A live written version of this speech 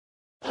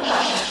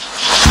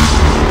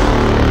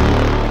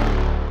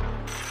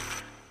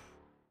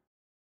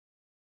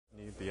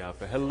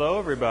Offer. Hello,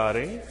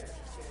 everybody.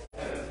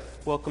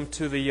 Welcome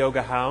to the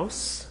yoga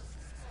house.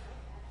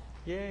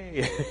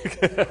 Yay.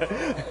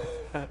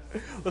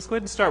 Let's go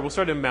ahead and start. We'll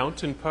start in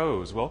mountain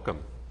pose.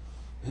 Welcome.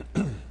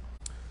 As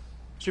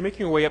you're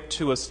making your way up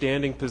to a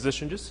standing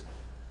position, just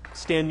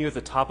stand near the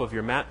top of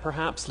your mat,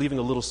 perhaps, leaving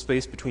a little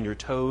space between your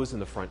toes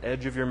and the front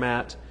edge of your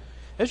mat.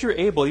 As you're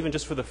able, even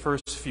just for the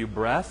first few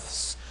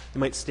breaths, you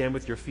might stand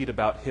with your feet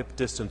about hip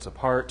distance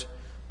apart,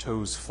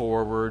 toes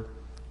forward.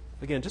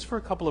 Again, just for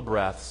a couple of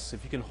breaths.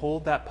 If you can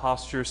hold that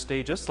posture,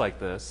 stay just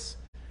like this.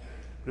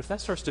 But if that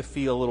starts to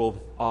feel a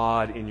little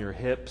odd in your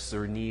hips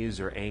or knees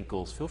or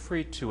ankles, feel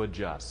free to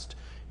adjust.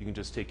 You can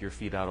just take your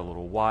feet out a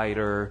little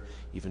wider,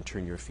 even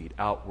turn your feet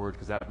outward,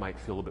 because that might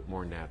feel a bit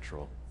more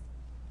natural.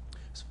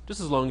 So just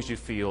as long as you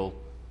feel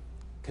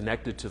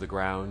connected to the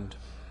ground,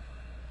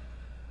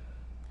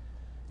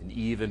 an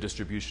even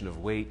distribution of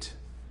weight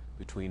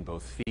between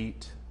both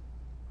feet,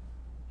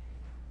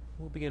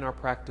 we'll begin our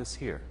practice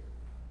here.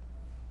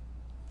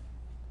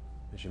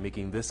 As you're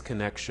making this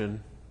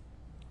connection,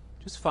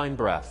 just find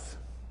breath.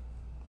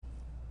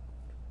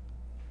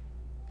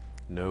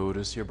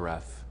 Notice your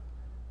breath.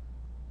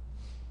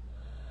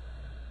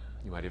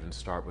 You might even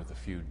start with a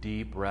few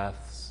deep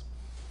breaths,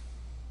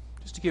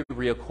 just to get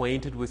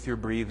reacquainted with your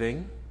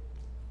breathing,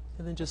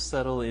 and then just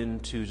settle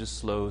into just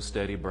slow,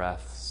 steady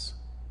breaths.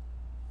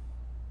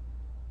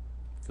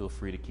 Feel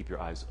free to keep your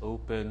eyes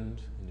open,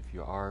 and if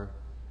you are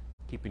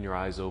keeping your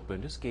eyes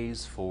open, just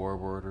gaze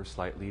forward or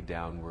slightly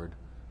downward.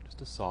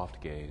 Just a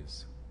soft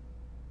gaze.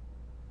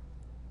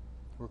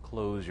 Or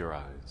close your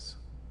eyes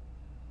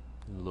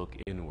and look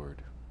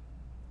inward.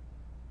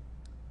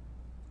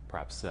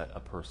 Perhaps set a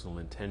personal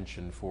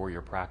intention for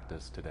your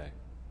practice today.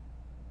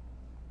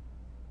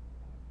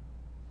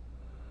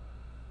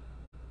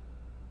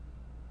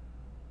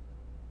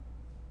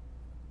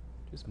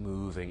 Just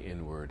moving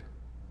inward,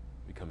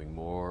 becoming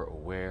more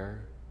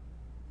aware,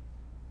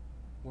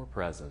 more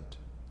present.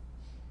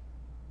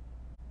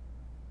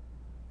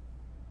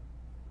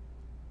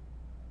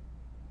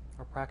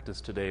 Our practice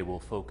today will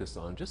focus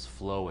on just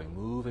flowing,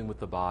 moving with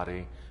the body,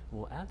 and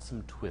we'll add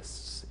some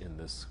twists in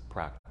this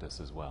practice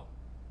as well.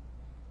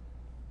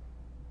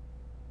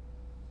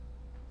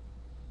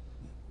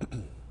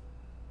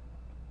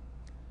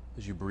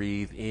 As you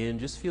breathe in,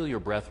 just feel your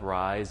breath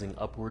rising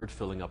upward,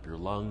 filling up your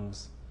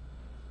lungs.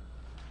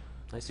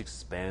 Nice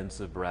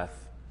expansive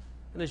breath.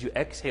 And as you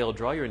exhale,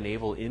 draw your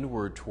navel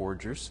inward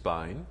towards your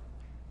spine.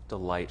 The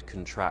light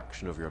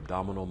contraction of your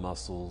abdominal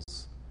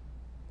muscles,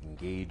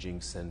 engaging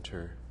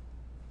center.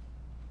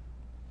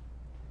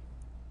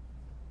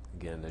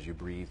 Again, as you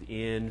breathe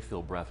in,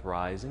 feel breath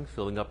rising,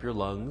 filling up your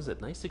lungs,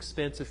 that nice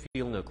expansive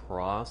feeling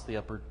across the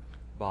upper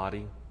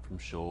body from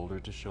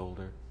shoulder to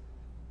shoulder.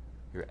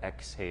 Your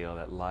exhale,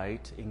 that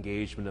light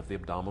engagement of the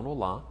abdominal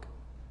lock.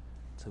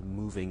 It's a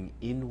moving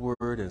inward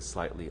and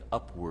slightly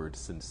upward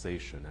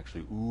sensation.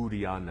 Actually,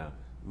 Uddiyana,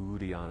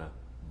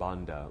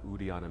 Bandha.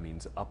 Uddiyana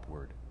means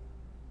upward.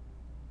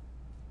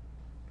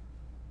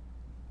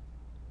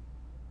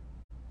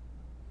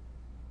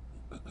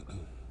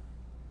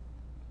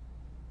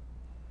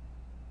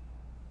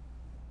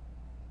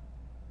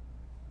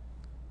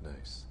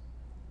 Nice.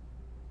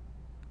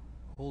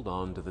 Hold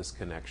on to this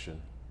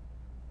connection.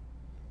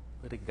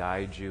 Let it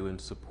guide you and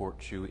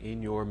support you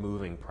in your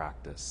moving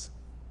practice.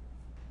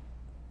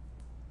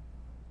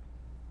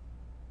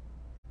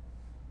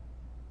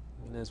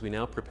 And as we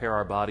now prepare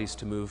our bodies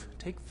to move,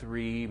 take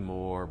 3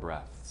 more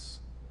breaths.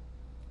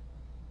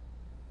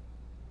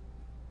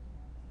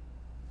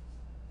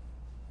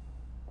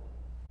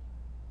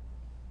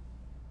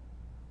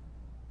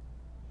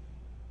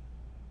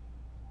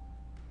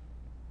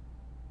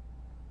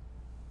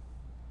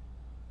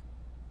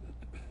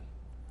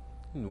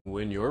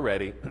 When you're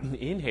ready,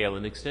 inhale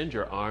and extend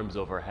your arms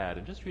overhead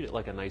and just treat it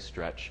like a nice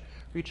stretch.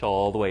 Reach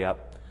all the way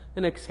up.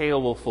 And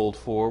exhale will fold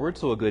forward,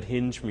 so a good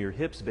hinge from your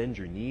hips. Bend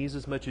your knees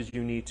as much as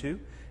you need to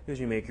as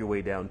you make your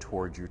way down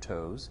towards your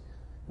toes.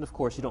 And of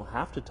course, you don't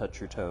have to touch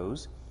your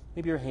toes.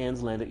 Maybe your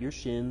hands land at your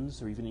shins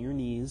or even at your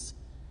knees.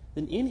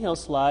 Then inhale,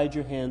 slide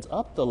your hands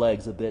up the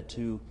legs a bit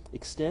to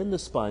extend the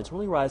spine. So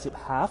really rise up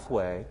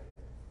halfway.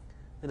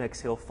 Then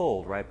exhale,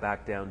 fold right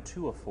back down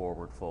to a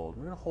forward fold.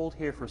 We're going to hold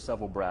here for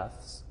several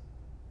breaths.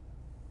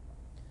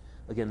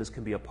 Again, this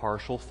can be a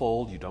partial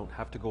fold. You don't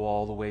have to go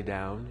all the way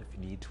down. If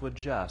you need to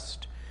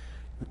adjust,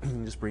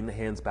 just bring the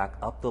hands back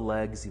up the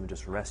legs. Even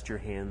just rest your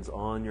hands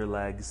on your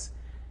legs.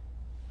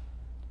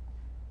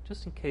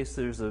 Just in case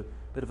there's a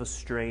bit of a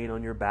strain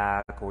on your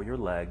back or your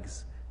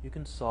legs, you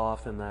can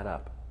soften that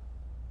up.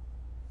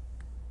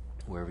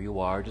 Wherever you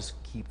are, just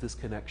keep this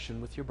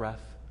connection with your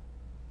breath.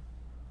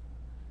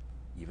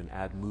 Even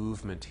add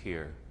movement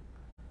here.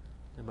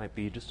 It might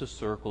be just a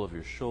circle of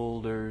your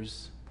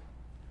shoulders,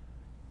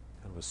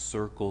 kind of a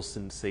circle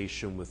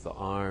sensation with the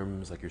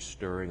arms, like you're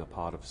stirring a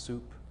pot of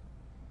soup.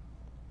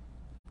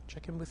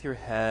 Check in with your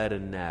head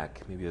and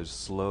neck. Maybe a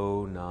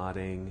slow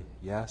nodding,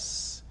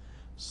 yes.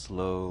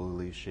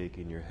 Slowly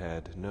shaking your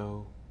head,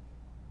 no.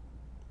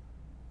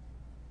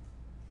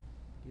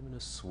 Even a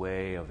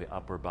sway of the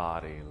upper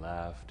body,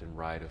 left and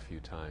right a few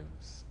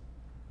times.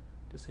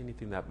 Just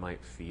anything that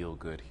might feel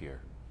good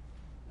here.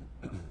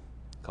 A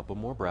couple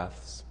more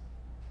breaths.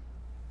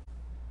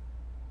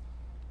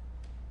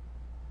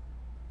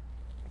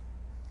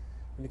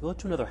 When you go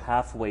to another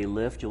halfway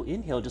lift, you'll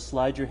inhale, just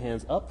slide your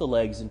hands up the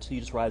legs until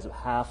you just rise up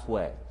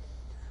halfway.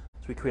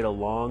 So we create a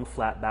long,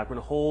 flat back. We're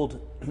going to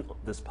hold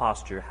this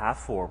posture,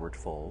 half forward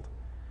fold.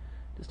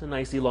 Just a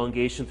nice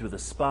elongation through the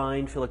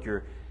spine. Feel like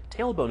your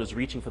tailbone is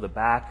reaching for the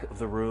back of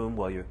the room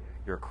while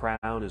your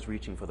crown is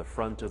reaching for the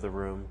front of the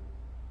room.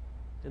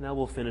 And now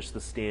we'll finish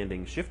the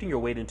standing. Shifting your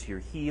weight into your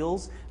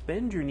heels.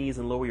 Bend your knees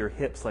and lower your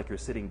hips like you're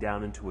sitting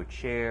down into a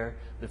chair,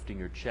 lifting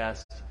your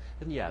chest.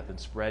 And then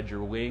spread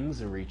your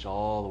wings and reach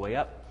all the way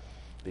up.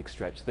 Big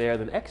stretch there.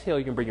 Then exhale,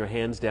 you can bring your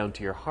hands down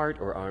to your heart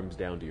or arms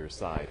down to your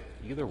side.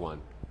 Either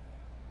one.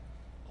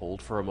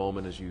 Hold for a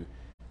moment as you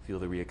feel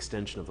the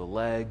re-extension of the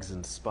legs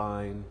and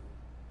spine.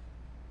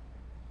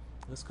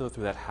 Let's go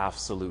through that half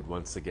salute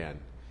once again.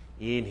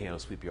 Inhale,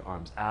 sweep your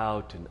arms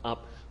out and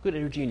up. Good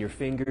energy in your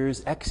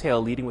fingers.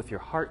 Exhale, leading with your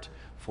heart.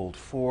 Fold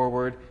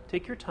forward.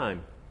 Take your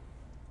time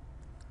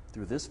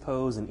through this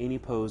pose and any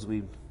pose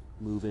we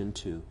move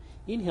into.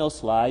 Inhale,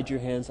 slide your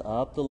hands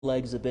up the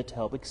legs a bit to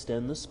help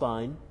extend the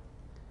spine.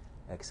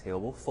 Exhale,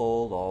 we'll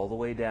fold all the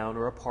way down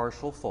or a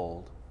partial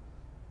fold.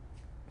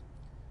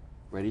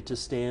 Ready to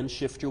stand,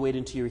 shift your weight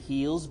into your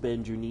heels,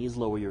 bend your knees,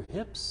 lower your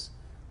hips.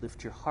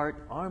 Lift your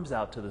heart, arms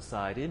out to the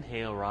side.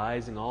 Inhale,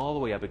 rising all the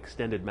way up,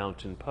 extended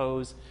mountain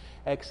pose.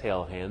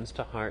 Exhale, hands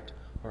to heart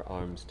or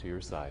arms to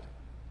your side.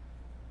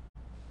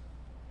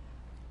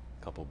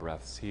 Couple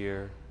breaths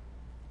here.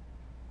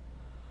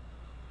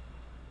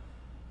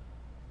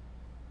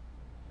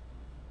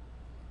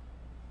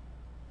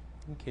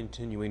 And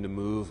continuing to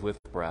move with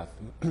breath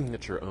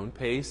at your own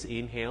pace.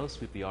 Inhale,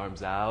 sweep the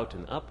arms out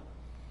and up.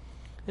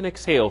 And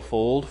exhale,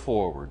 fold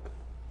forward.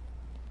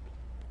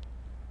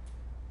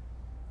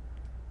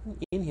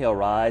 Inhale,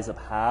 rise up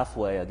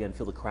halfway. Again,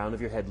 feel the crown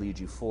of your head lead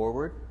you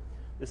forward.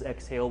 This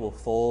exhale will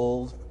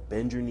fold,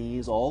 bend your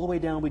knees, all the way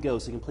down we go.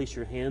 So you can place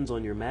your hands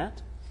on your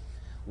mat,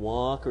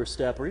 walk or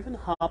step, or even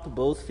hop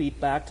both feet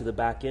back to the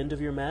back end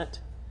of your mat.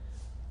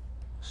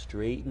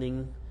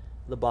 Straightening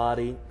the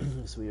body,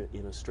 so we're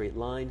in a straight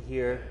line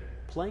here.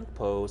 Plank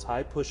pose,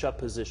 high push-up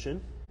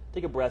position.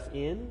 Take a breath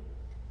in.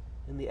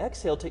 And the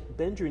exhale,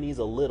 bend your knees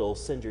a little,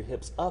 send your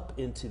hips up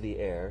into the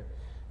air.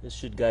 This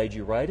should guide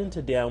you right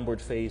into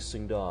downward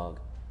facing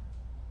dog.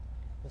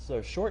 This is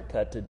our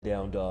shortcut to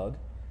down dog.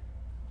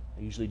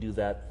 I usually do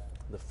that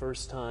the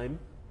first time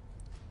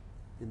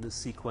in the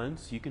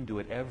sequence. You can do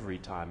it every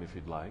time if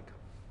you'd like.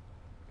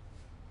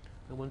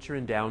 And once you're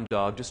in down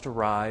dog, just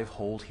arrive,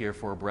 hold here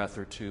for a breath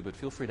or two, but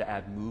feel free to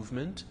add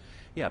movement.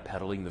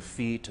 Pedaling the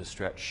feet to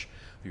stretch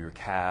your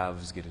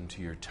calves, get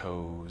into your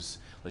toes,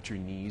 let your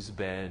knees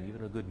bend,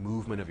 even a good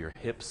movement of your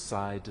hips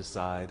side to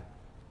side.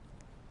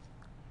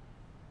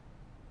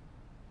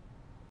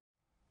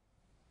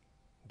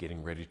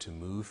 Getting ready to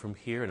move from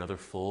here. Another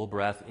full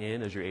breath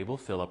in as you're able.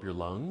 Fill up your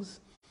lungs.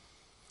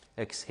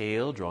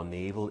 Exhale, draw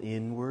navel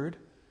inward.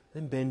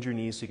 Then bend your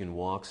knees so you can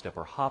walk, step,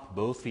 or hop.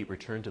 Both feet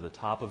return to the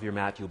top of your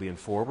mat. You'll be in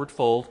forward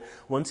fold.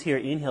 Once here,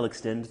 inhale,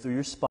 extend through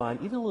your spine.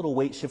 Even a little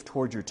weight shift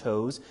towards your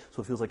toes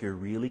so it feels like you're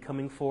really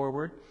coming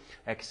forward.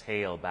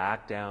 Exhale,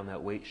 back down,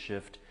 that weight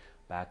shift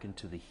back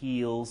into the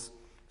heels.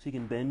 So you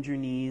can bend your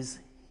knees,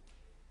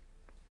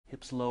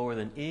 hips lower.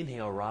 Then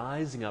inhale,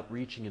 rising up,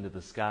 reaching into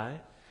the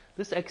sky.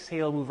 This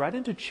exhale, move right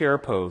into chair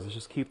pose. Let's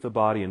just keep the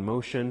body in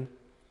motion.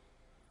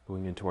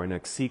 Going into our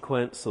next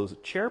sequence. So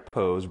chair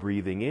pose,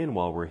 breathing in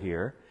while we're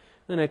here.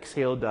 Then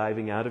exhale,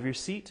 diving out of your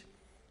seat,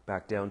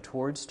 back down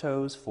towards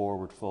toes,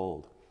 forward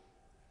fold.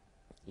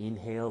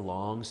 Inhale,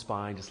 long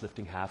spine, just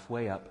lifting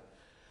halfway up.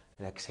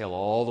 And exhale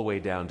all the way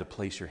down to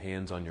place your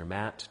hands on your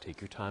mat.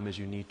 Take your time as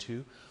you need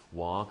to.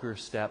 Walk or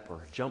step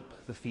or jump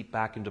the feet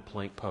back into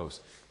plank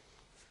pose.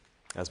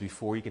 As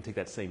before, you can take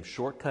that same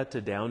shortcut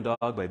to down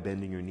dog by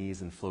bending your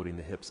knees and floating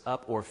the hips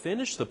up, or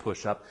finish the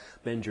push-up.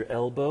 Bend your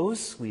elbows,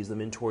 squeeze them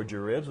in towards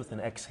your ribs with an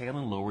exhale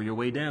and lower your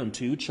way down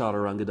to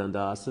Chaturanga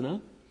Dandasana.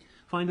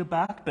 Find a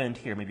back bend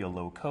here, maybe a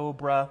low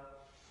cobra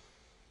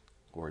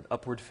or an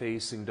upward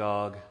facing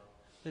dog.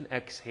 Then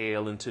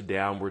exhale into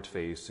downward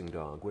facing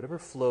dog. Whatever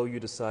flow you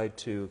decide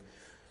to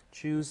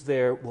choose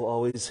there, will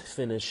always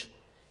finish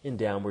in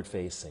downward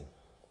facing.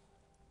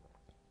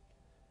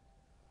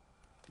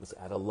 Let's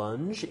add a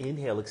lunge.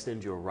 Inhale,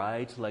 extend your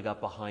right leg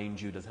up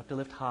behind you. Doesn't have to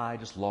lift high,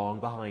 just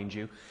long behind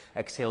you.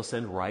 Exhale,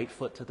 send right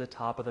foot to the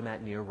top of the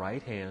mat near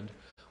right hand.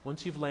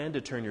 Once you've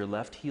landed, turn your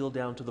left heel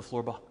down to the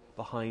floor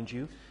behind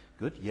you.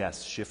 Good.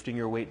 Yes, shifting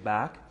your weight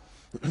back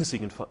so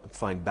you can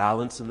find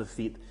balance in the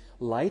feet.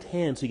 Light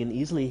hand so you can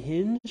easily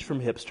hinge from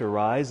hips to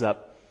rise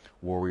up.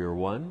 Warrior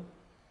one.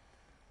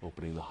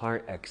 Opening the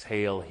heart.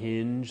 Exhale,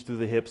 hinge through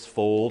the hips,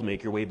 fold,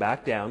 make your way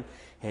back down.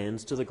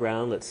 Hands to the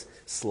ground. Let's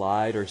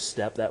slide or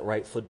step that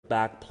right foot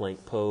back,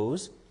 plank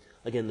pose.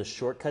 Again, the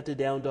shortcut to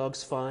down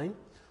dog's fine,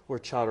 or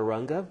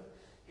chaturanga.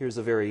 Here's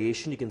a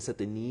variation. You can set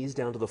the knees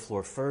down to the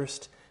floor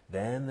first,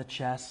 then the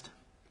chest.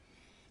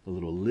 A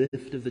little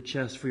lift of the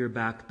chest for your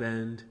back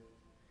bend.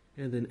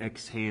 And then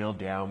exhale,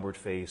 downward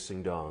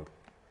facing dog.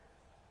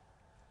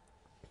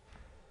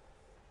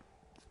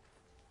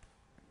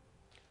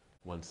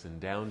 Once in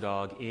down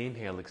dog,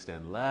 inhale,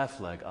 extend left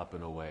leg up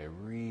and away,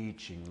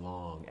 reaching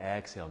long.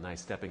 Exhale,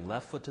 nice, stepping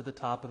left foot to the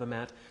top of the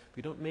mat. If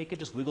you don't make it,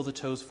 just wiggle the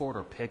toes forward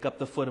or pick up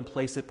the foot and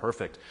place it.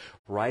 Perfect.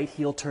 Right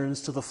heel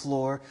turns to the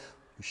floor.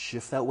 You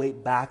shift that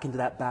weight back into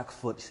that back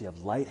foot. So you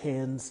have light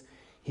hands,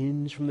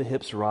 hinge from the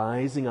hips,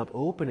 rising up,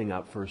 opening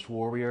up, first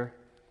warrior.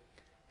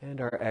 And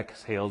our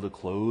exhale to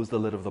close the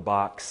lid of the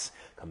box.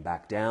 Come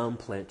back down,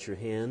 plant your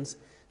hands.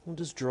 We'll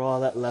just draw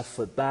that left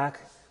foot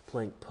back.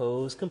 Plank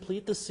pose.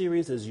 Complete the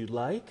series as you'd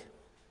like.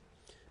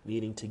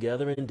 Meeting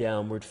together in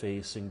downward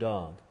facing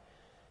dog.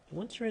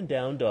 Once you're in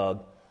down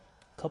dog,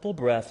 a couple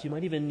breaths. You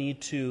might even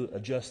need to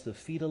adjust the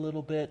feet a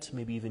little bit,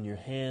 maybe even your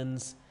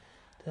hands,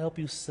 to help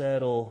you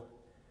settle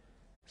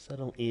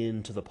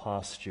into the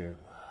posture.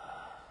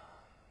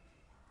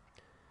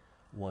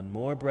 One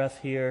more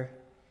breath here.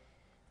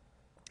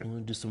 I'm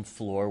going to do some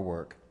floor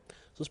work. So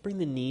let's bring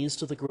the knees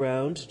to the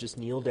ground. Just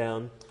kneel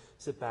down.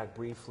 Sit back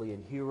briefly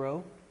in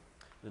hero.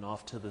 Then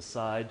off to the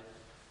side,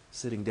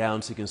 sitting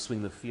down so you can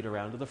swing the feet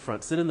around to the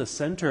front. Sit in the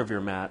center of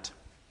your mat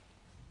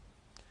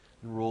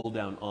and roll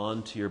down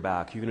onto your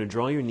back. You're going to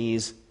draw your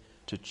knees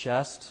to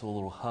chest, so a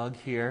little hug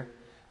here.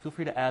 Feel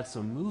free to add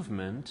some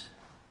movement,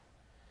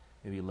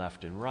 maybe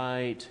left and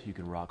right. You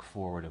can rock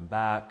forward and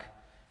back,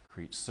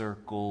 create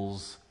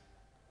circles.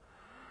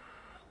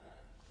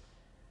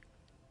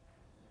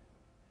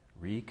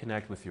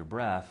 Reconnect with your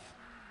breath.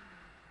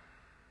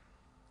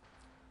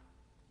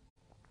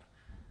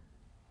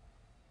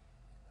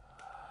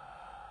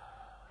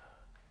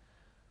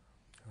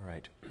 All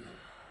right.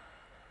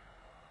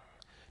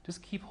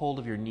 Just keep hold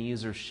of your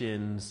knees or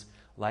shins.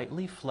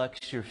 Lightly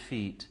flex your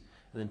feet,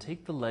 and then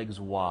take the legs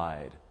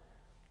wide.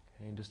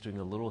 Okay, and just doing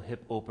a little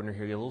hip opener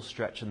here, get a little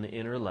stretch in the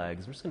inner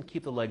legs. We're just going to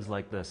keep the legs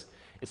like this.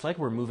 It's like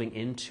we're moving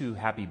into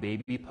happy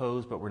baby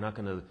pose, but we're not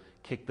going to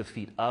kick the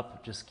feet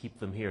up. Just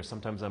keep them here.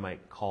 Sometimes I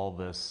might call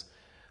this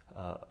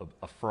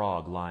a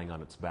frog lying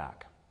on its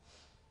back.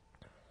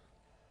 So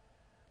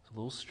a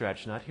little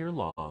stretch, not here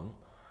long.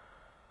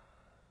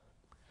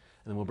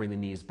 And then we'll bring the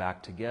knees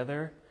back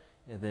together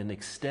and then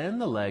extend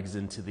the legs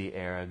into the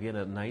air. Again,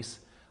 a nice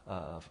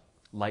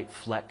light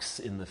flex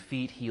in the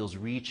feet, heels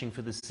reaching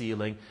for the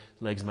ceiling.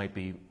 Legs might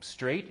be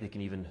straight. They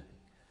can even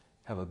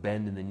have a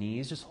bend in the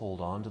knees. Just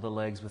hold on to the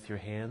legs with your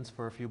hands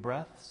for a few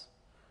breaths.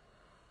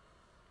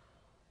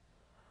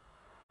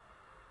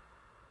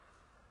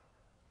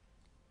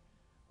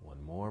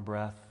 One more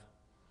breath.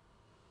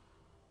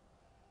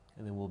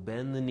 And then we'll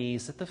bend the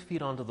knees, sit the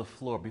feet onto the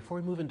floor. Before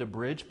we move into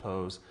bridge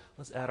pose,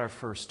 let's add our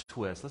first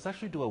twist. Let's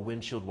actually do a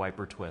windshield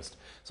wiper twist.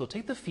 So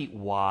take the feet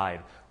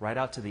wide, right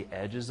out to the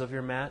edges of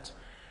your mat.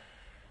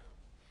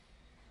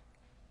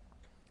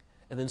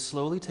 And then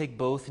slowly take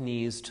both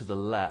knees to the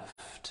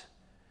left.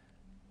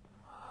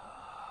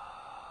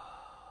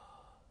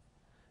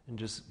 And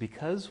just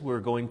because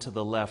we're going to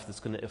the left, it's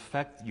going to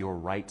affect your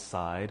right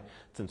side,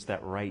 since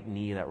that right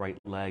knee, that right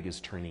leg is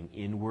turning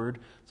inward.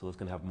 So it's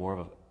going to have more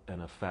of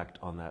an effect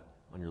on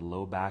your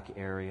low back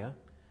area.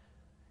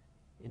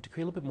 And to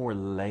create a little bit more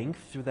length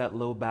through that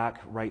low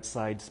back right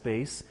side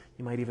space,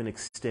 you might even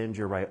extend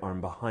your right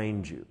arm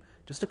behind you.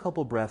 Just a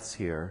couple breaths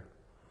here.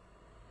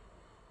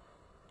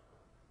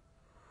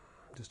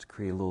 Just to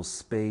create a little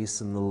space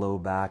in the low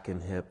back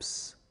and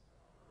hips.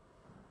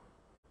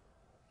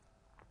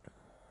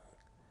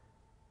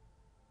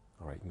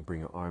 All right, you can bring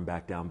your arm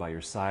back down by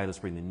your side. Let's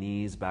bring the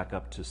knees back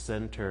up to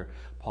center.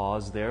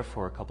 Pause there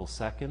for a couple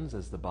seconds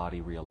as the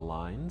body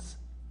realigns.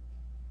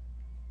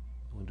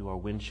 We'll do our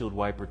windshield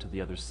wiper to the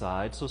other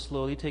side. So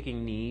slowly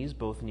taking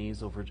both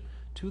knees over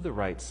to the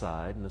right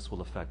side, and this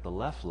will affect the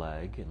left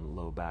leg and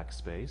low back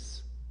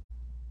space.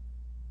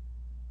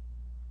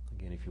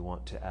 Again, if you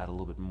want to add a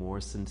little bit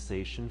more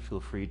sensation, feel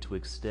free to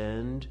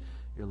extend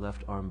your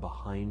left arm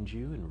behind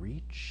you and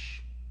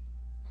reach.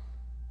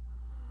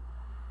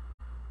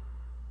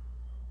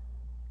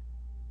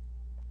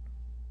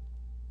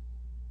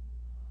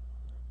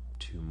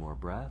 Two more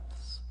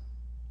breaths.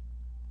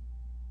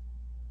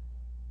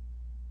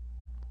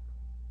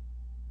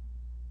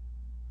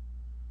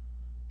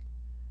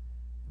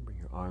 Bring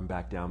your arm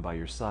back down by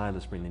your side.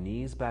 Let's bring the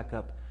knees back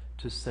up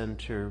to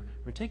center.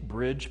 We're going to take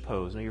bridge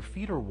pose. Now your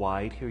feet are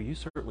wide here. You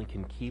certainly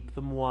can keep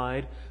them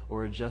wide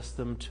or adjust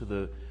them to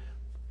the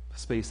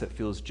space that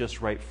feels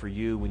just right for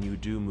you when you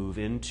do move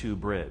into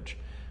bridge.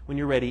 When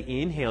you're ready,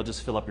 inhale,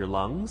 just fill up your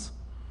lungs.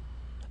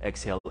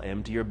 Exhale,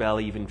 empty your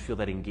belly. Even feel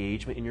that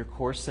engagement in your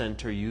core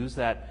center. Use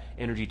that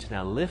energy to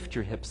now lift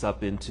your hips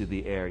up into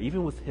the air.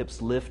 Even with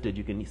hips lifted,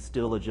 you can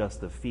still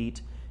adjust the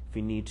feet if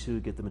you need to.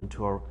 Get them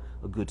into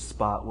a good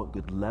spot,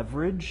 good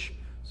leverage.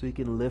 So you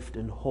can lift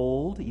and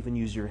hold. Even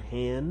use your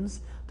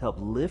hands to help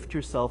lift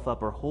yourself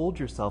up or hold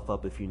yourself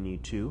up if you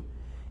need to.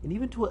 And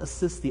even to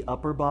assist the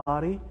upper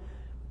body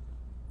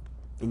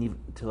and even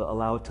to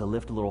allow it to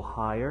lift a little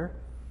higher.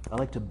 I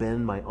like to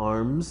bend my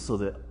arms so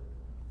that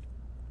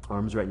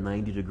Arms right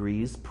 90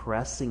 degrees,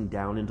 pressing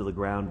down into the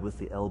ground with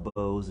the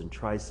elbows and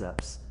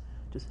triceps.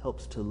 Just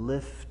helps to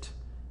lift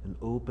and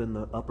open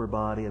the upper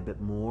body a bit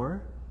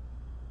more.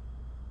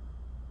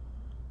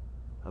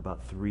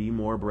 About 3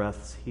 more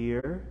breaths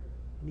here,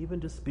 and even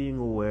just being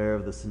aware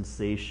of the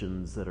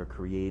sensations that are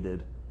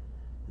created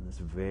in this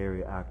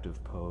very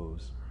active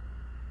pose.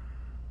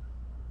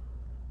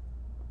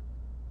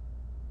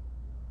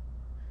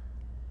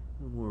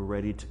 When we're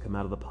ready to come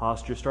out of the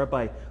posture, start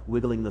by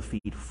wiggling the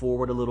feet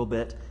forward a little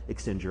bit.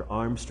 Extend your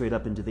arms straight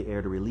up into the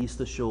air to release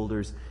the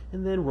shoulders,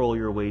 and then roll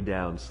your way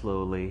down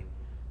slowly.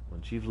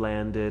 Once you've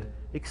landed,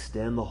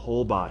 extend the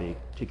whole body.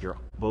 Take your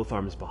both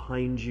arms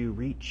behind you,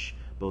 reach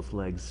both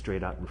legs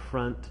straight out in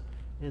front,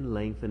 and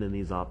lengthen in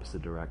these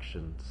opposite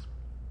directions.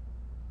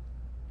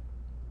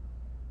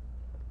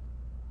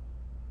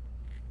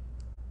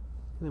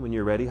 And then when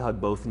you're ready,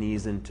 hug both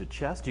knees into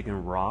chest. You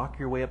can rock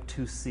your way up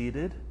to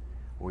seated,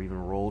 or even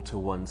roll to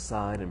one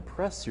side and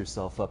press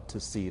yourself up to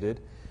seated.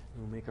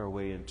 We'll make our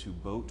way into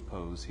boat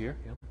pose here.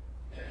 Yep.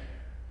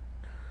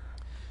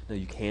 Now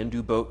you can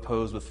do boat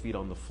pose with feet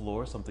on the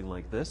floor, something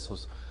like this. So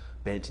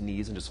bent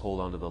knees and just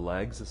hold onto the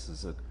legs. This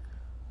is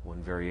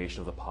one variation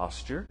of the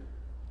posture.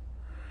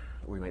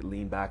 Or you might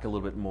lean back a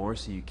little bit more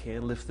so you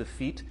can lift the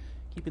feet,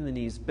 keeping the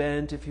knees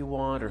bent if you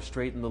want, or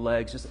straighten the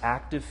legs. Just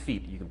active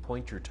feet. You can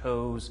point your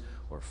toes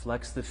or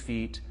flex the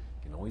feet.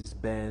 You can always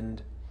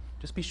bend.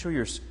 Just be sure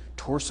your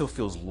torso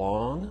feels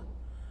long.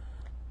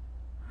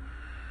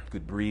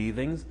 Good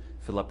breathing.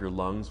 Fill up your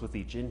lungs with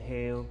each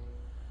inhale.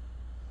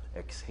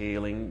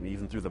 Exhaling,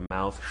 even through the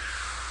mouth,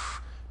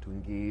 to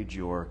engage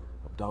your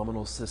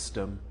abdominal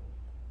system.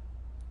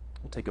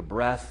 We'll take a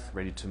breath,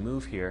 ready to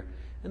move here.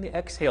 And the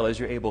exhale, as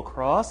you're able,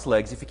 cross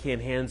legs, if you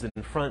can, hands in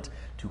front,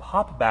 to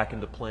hop back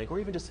into plank, or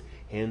even just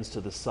hands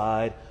to the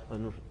side,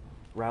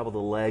 unravel the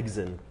legs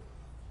and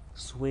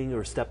swing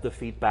or step the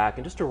feet back,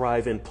 and just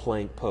arrive in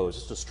plank pose,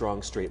 just a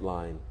strong straight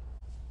line.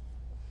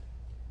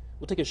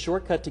 We'll take a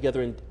shortcut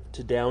together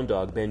into down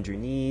dog. Bend your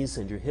knees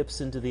and your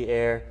hips into the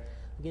air.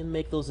 Again,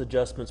 make those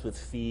adjustments with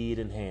feet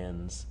and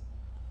hands.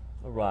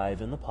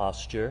 Arrive in the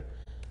posture.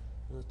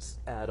 Let's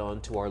add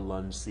on to our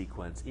lunge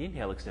sequence.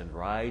 Inhale, extend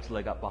right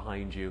leg up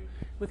behind you.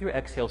 With your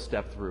exhale,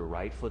 step through.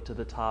 Right foot to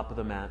the top of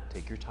the mat.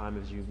 Take your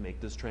time as you make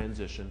this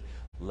transition.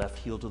 Left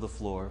heel to the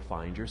floor.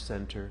 Find your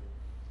center.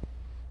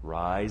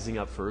 Rising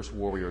up, first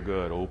warrior,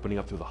 good. Opening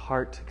up through the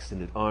heart,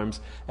 extended arms.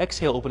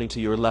 Exhale, opening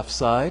to your left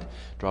side.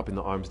 Dropping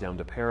the arms down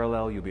to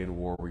parallel. You'll be in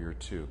warrior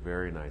 2.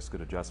 Very nice.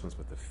 Good adjustments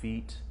with the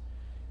feet.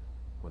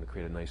 Want to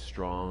create a nice,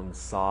 strong,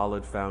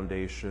 solid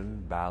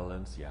foundation.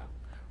 Balance, yeah.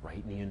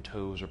 Right knee and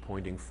toes are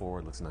pointing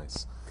forward. Looks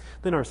nice.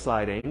 Then our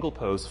side angle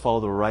pose. Follow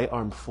the right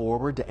arm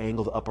forward to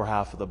angle the upper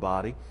half of the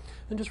body.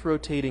 And just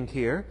rotating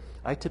here.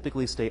 I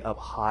typically stay up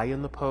high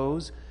in the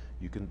pose.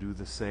 You can do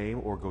the same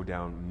or go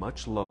down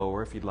much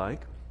lower if you'd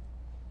like.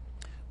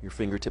 Your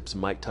fingertips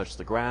might touch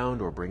the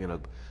ground, or bring in a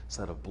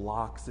set of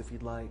blocks if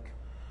you'd like.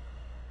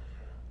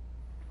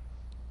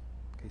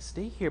 Okay,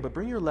 stay here, but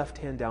bring your left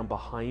hand down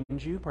behind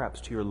you, perhaps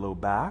to your low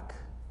back.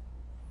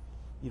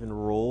 Even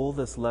roll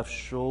this left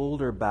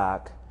shoulder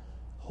back,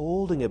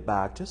 holding it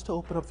back just to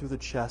open up through the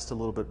chest a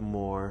little bit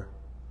more.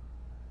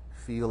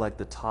 Feel like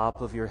the top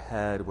of your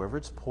head, wherever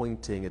it's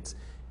pointing, it's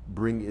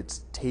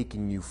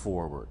taking you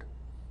forward,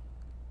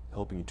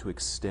 helping you to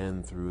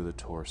extend through the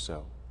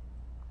torso.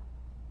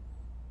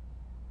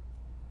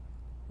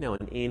 Now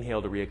an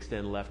inhale to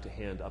re-extend left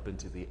hand up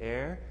into the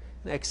air.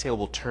 An exhale,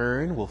 we'll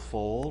turn, we'll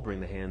fold, bring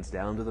the hands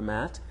down to the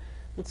mat.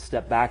 Let's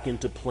step back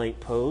into plank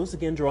pose,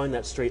 again drawing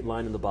that straight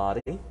line in the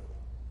body. And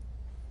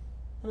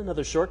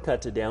another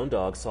shortcut to down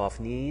dog. Soft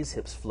knees,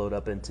 hips float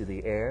up into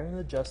the air, and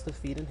adjust the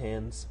feet and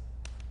hands.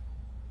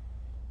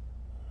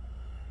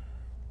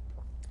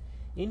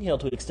 Inhale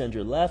to extend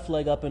your left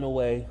leg up and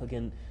away.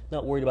 Again,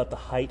 not worried about the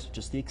height,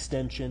 just the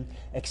extension.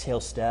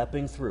 Exhale,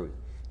 stepping through.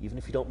 Even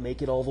if you don't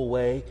make it all the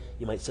way,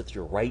 you might set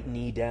your right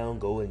knee down,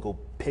 go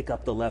pick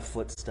up the left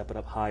foot, step it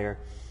up higher.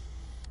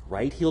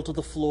 Right heel to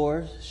the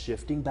floor,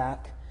 shifting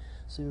back.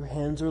 So your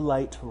hands are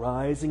light,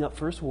 rising up,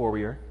 first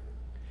warrior.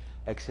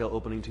 Exhale,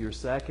 opening to your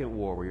second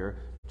warrior,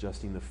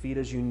 adjusting the feet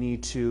as you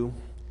need to.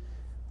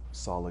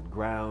 Solid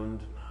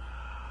ground,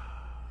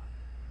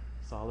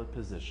 solid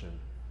position.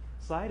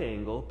 Side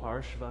angle,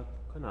 Parshva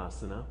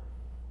Konasana,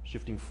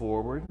 shifting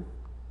forward.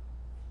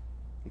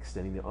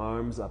 Extending the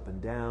arms up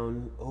and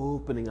down,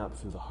 opening up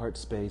through the heart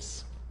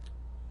space.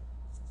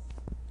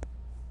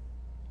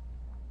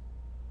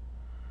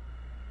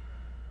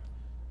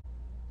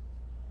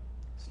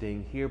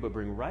 Staying here, but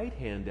bring right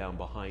hand down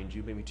behind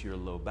you, maybe to your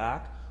low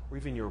back, or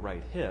even your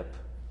right hip.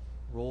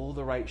 Roll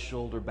the right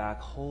shoulder back,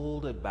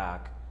 hold it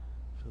back.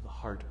 Feel the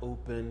heart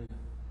open,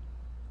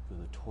 feel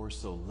the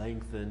torso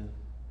lengthen.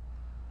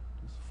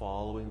 Just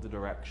following the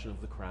direction of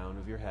the crown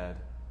of your head.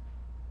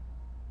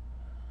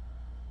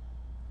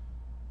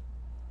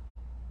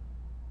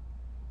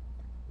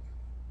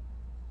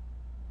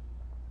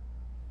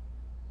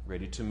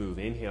 Ready to move.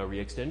 Inhale,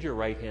 re-extend your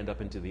right hand up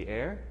into the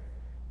air.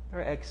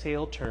 Or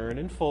exhale, turn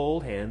and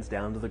fold, hands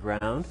down to the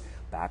ground.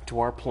 Back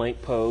to our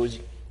plank pose.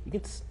 You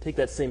can take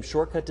that same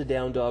shortcut to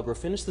down dog or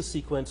finish the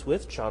sequence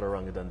with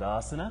Chaturanga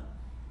Dandasana.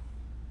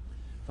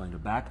 Find a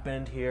back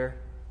bend here.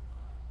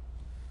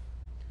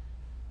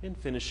 And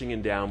finishing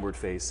in downward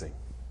facing.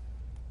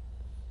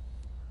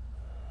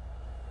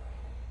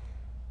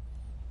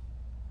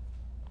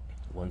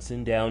 Once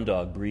in down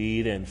dog,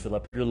 breathe in, fill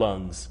up your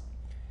lungs.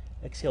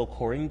 Exhale,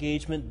 core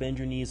engagement, bend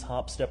your knees,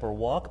 hop, step, or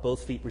walk.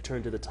 Both feet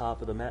return to the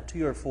top of the mat to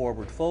your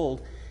forward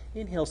fold.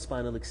 Inhale,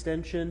 spinal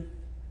extension.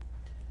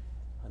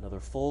 Another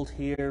fold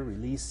here,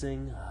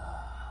 releasing.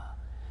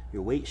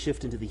 Your weight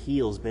shift into the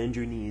heels, bend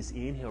your knees.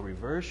 Inhale,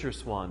 reverse your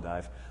swan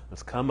dive.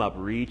 Let's come up,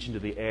 reach into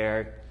the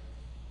air.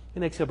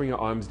 And exhale, bring your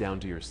arms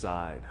down to your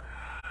side.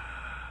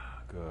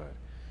 Good.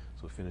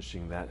 So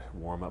finishing that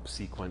warm-up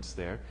sequence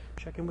there.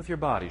 Check in with your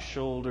body,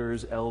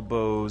 shoulders,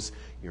 elbows,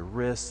 your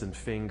wrists and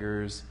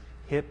fingers,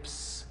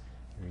 hips,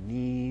 your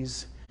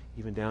knees,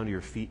 even down to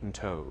your feet and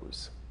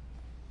toes.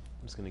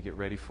 I'm just going to get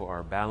ready for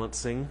our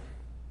balancing.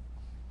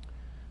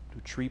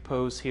 Do tree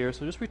pose here.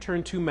 So just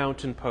return to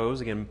mountain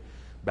pose. Again,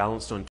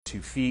 balanced on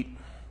 2 feet,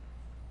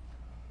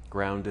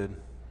 grounded,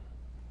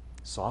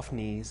 soft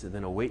knees, and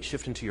then a weight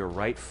shift into your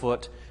right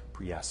foot.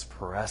 Yes,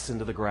 press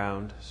into the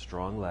ground,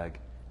 strong leg,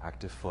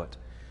 active foot.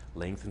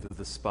 Lengthen through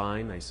the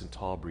spine, nice and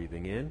tall,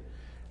 breathing in.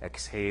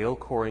 Exhale,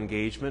 core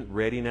engagement.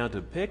 Ready now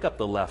to pick up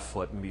the left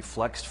foot, maybe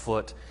flexed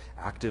foot,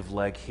 active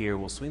leg here.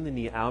 We'll swing the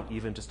knee out,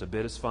 even just a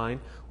bit is fine,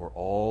 or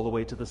all the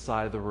way to the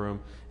side of the room,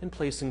 and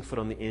placing foot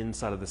on the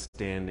inside of the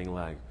standing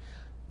leg.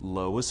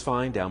 Low is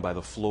fine, down by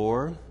the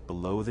floor,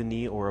 below the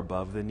knee or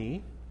above the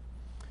knee.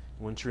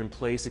 Once you're in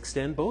place,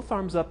 extend both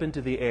arms up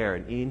into the air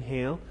and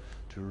inhale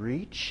to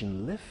reach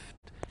and lift.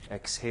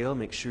 Exhale,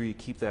 make sure you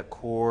keep that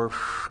core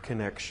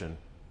connection.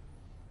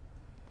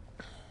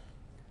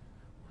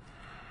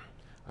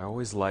 I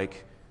always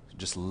like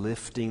just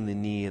lifting the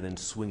knee and then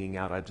swinging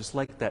out. I just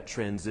like that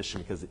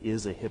transition because it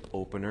is a hip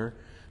opener,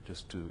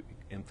 just to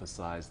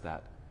emphasize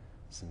that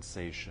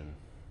sensation.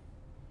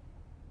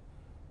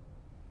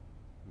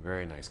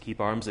 Very nice.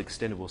 Keep arms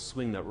extended. We'll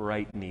swing that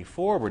right knee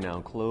forward now,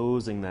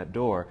 closing that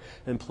door,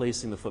 and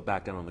placing the foot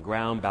back down on the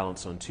ground,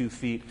 balance on 2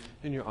 feet,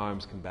 and your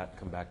arms come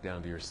back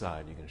down to your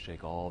side. You can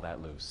shake all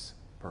that loose.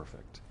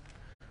 Perfect.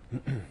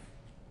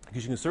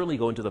 Because you can certainly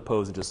go into the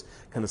pose and just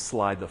kind of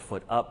slide the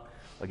foot up.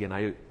 Again,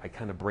 I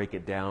kind of break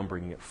it down,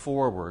 bringing it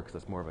forward, because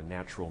that's more of a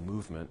natural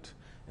movement,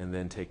 and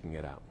then taking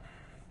it out.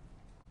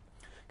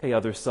 Okay,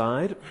 other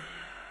side.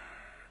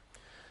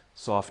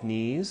 Soft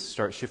knees.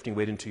 Start shifting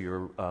weight into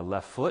your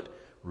left foot.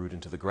 Root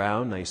into the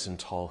ground, nice and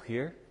tall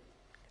here.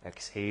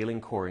 Exhaling,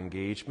 core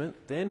engagement.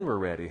 Then we're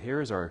ready.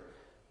 Here's our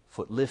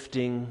foot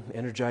lifting,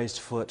 energized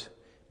foot.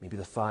 Maybe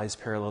the thighs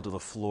parallel to the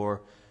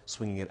floor.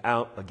 Swinging it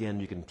out. Again,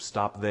 you can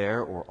stop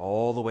there or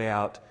all the way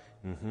out.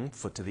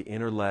 Foot to the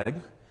inner leg,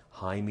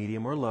 high,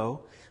 medium, or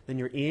low. Then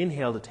your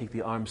inhale to take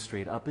the arms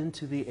straight up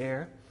into the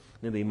air.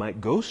 Then they might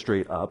go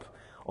straight up,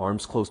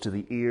 arms close to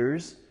the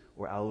ears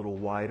or out a little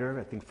wider.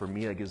 I think for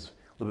me, that gives a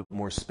little bit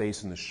more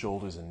space in the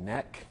shoulders and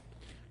neck.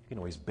 You can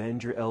always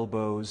bend your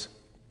elbows.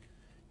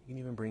 You can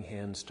even bring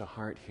hands to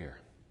heart here.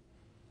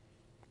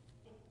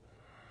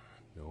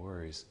 No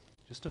worries.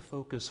 Just to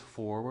focus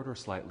forward or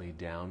slightly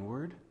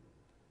downward.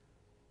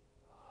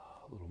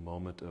 A little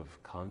moment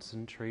of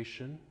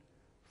concentration,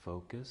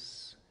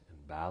 focus,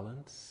 and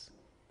balance.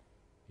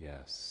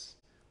 Yes.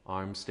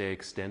 Arms stay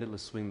extended.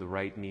 Let's swing the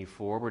right knee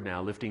forward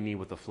now, lifting knee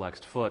with the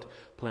flexed foot.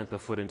 Plant the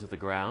foot into the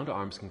ground.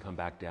 Arms can come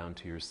back down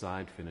to your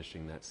side,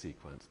 finishing that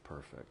sequence.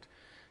 Perfect.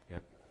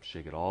 Yep.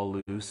 Shake it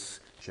all loose.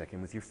 Check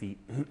in with your feet.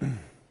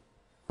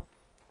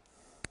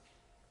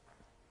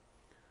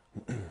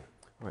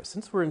 All right,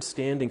 since we're in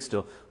standing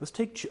still, let's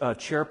take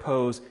chair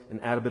pose and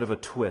add a bit of a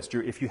twist.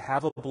 If you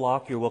have a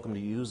block, you're welcome to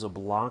use a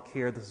block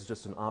here. This is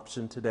just an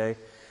option today.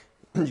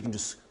 You can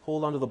just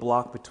hold onto the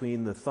block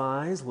between the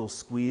thighs, a little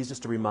squeeze,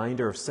 just a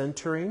reminder of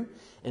centering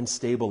and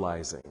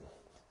stabilizing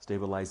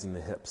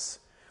the hips.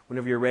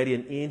 Whenever you're ready,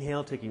 an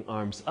inhale, taking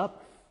arms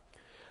up.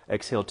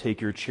 Exhale,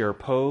 take your chair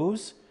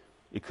pose.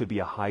 It could be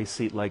a high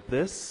seat like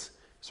this.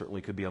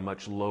 Certainly could be a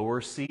much lower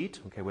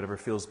seat. Okay, whatever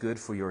feels good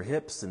for your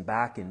hips and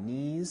back and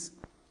knees.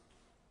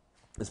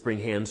 Let's bring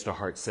hands to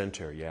heart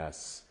center.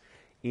 Yes.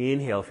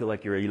 Inhale, feel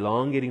like you're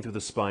elongating through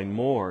the spine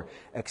more.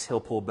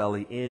 Exhale, pull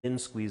belly in,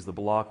 squeeze the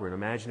block or an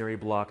imaginary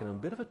block, and a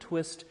bit of a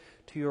twist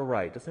to your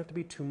right. Doesn't have to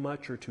be too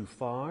much or too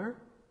far.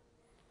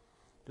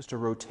 Just a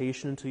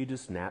rotation until you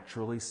just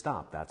naturally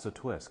stop. That's a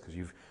twist because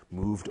you've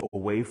moved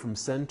away from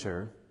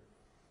center,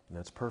 and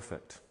that's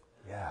perfect.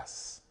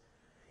 Yes.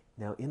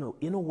 Now,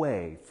 in a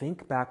way,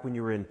 think back when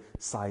you were in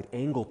side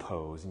angle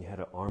pose and you had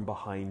an arm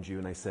behind you,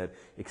 and I said,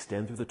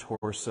 extend through the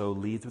torso,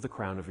 lead through the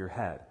crown of your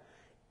head.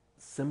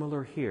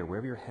 Similar here,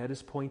 wherever your head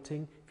is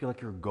pointing, feel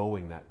like you're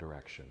going that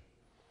direction.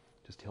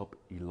 Just to help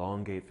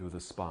elongate through the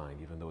spine,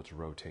 even though it's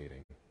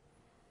rotating.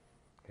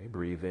 Okay,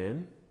 breathe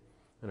in,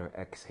 and our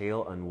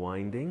exhale,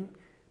 unwinding.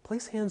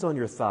 Place hands on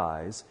your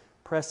thighs,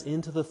 press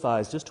into the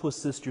thighs just to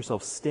assist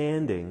yourself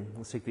standing.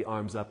 Let's take the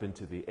arms up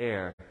into the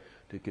air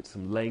to get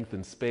some length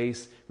and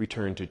space.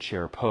 Return to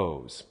chair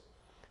pose.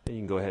 Then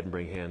you can go ahead and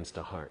bring hands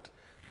to heart.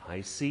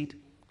 high seat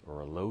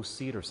or a low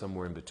seat or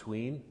somewhere in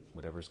between,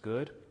 whatever's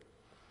good.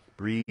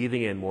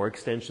 Breathing in, more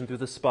extension through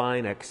the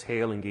spine.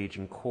 Exhale,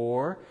 engaging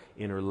core,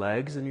 inner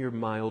legs, and your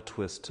mild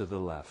twist to the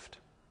left.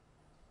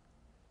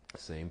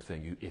 Same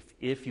thing.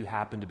 If you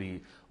happen to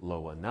be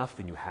low enough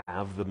and you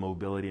have the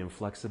mobility and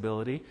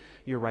flexibility,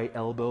 your right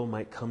elbow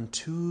might come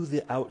to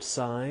the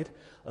outside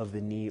of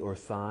the knee or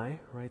thigh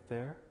right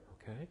there.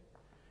 Okay?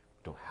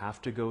 Don't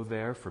have to go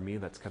there. For me,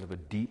 that's kind of a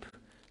deep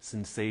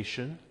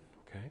sensation.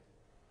 Okay?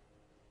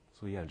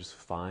 So yeah, just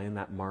find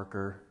that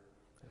marker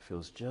that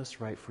feels just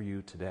right for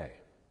you today.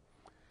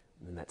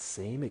 And then that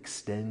same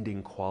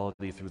extending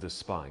quality through the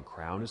spine.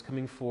 Crown is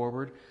coming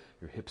forward.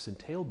 Your hips and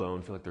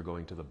tailbone feel like they're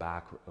going to the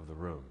back of the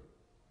room.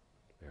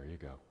 There you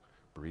go.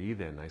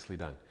 Breathe in. Nicely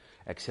done.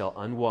 Exhale,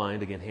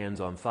 unwind. Again,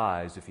 hands on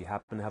thighs. If you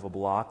happen to have a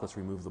block, let's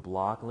remove the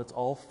block and let's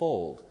all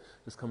fold.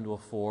 Just come to a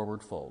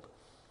forward fold.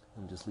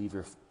 And just leave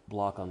your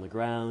block on the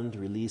ground,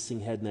 releasing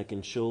head, neck,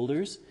 and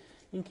shoulders,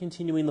 and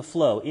continuing the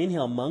flow.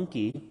 Inhale,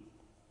 monkey.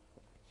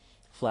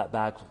 Flat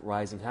back,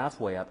 rising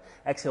halfway up.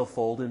 Exhale,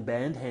 fold and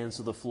bend. Hands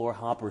to the floor,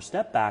 hop or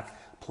step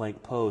back.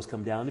 Plank pose.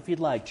 Come down if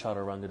you'd like.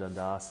 Chaturanga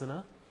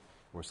Dandasana.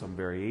 Or some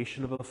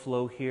variation of a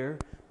flow here.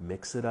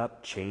 Mix it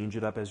up, change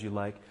it up as you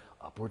like.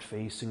 Upward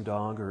facing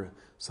dog or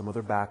some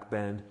other back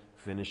bend.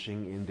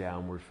 Finishing in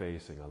downward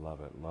facing. I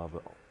love it. Love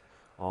it.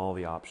 All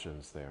the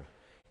options there.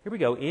 Here we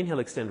go. Inhale,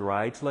 extend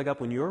right leg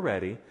up when you're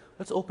ready.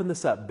 Let's open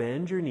this up.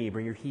 Bend your knee.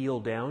 Bring your heel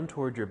down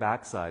toward your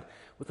backside.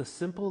 With a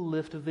simple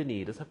lift of the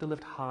knee. It doesn't have to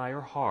lift high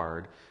or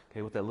hard.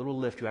 Okay, with that little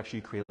lift, you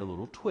actually create a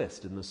little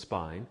twist in the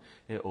spine.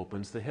 And it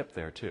opens the hip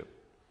there too.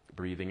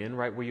 Breathing in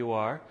right where you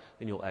are.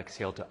 Then you'll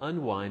exhale to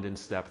unwind and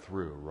step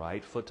through.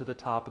 Right foot to the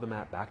top of the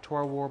mat. Back to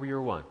our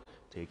warrior one.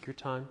 Take your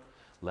time.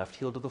 Left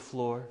heel to the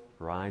floor.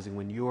 Rising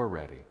when you're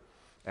ready.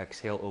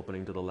 Exhale,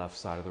 opening to the left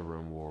side of the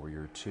room.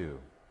 Warrior two.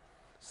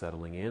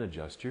 Settling in,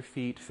 adjust your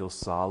feet, feel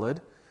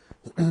solid,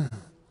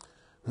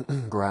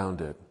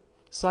 grounded.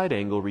 Side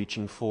angle,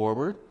 reaching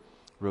forward,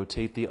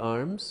 rotate the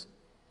arms.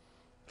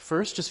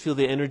 First, just feel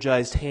the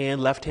energized hand,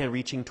 left hand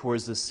reaching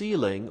towards the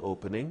ceiling,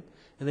 opening,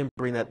 and then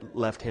bring that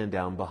left hand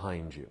down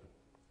behind you.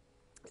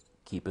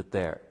 Keep it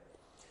there.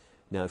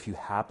 Now, if you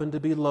happen to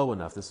be low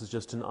enough, this is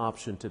just an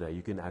option today,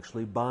 you can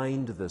actually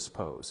bind this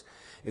pose.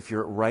 If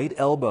your right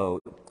elbow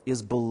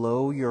is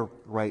below your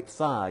right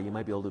thigh, you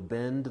might be able to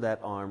bend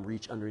that arm,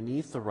 reach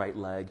underneath the right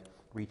leg,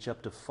 reach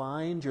up to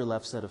find your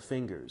left set of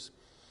fingers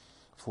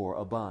for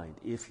a bind,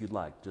 if you'd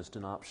like. Just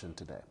an option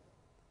today.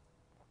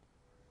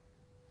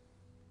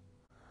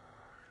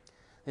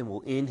 And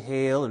we'll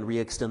inhale and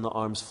re-extend the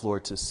arms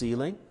floor to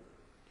ceiling.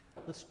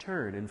 Let's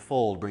turn and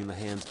fold. Bring the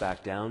hands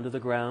back down to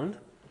the ground.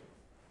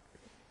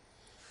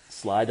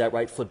 Slide that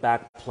right foot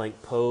back,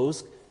 plank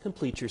pose.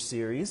 Complete your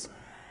series.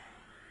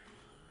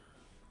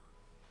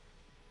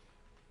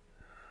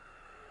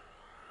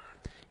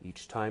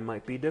 Each time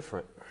might be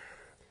different.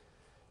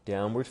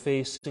 Downward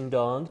facing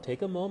dog.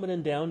 Take a moment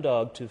in down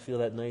dog to feel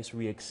that nice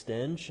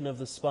re-extension of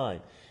the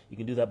spine. You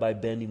can do that by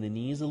bending the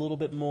knees a little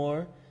bit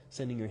more,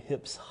 sending your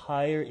hips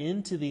higher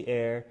into the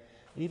air,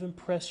 and even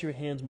press your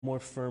hands more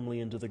firmly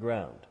into the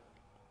ground.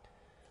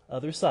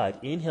 Other side.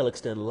 Inhale,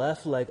 extend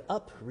left leg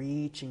up,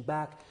 reaching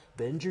back.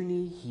 Bend your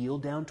knee, heel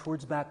down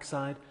towards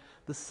backside.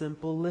 The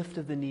simple lift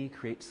of the knee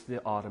creates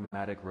the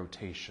automatic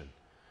rotation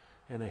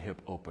and a hip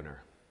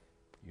opener.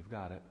 You've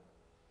got it.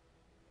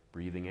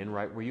 Breathing in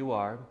right where you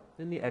are.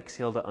 Then the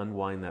exhale to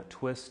unwind that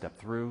twist, step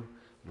through,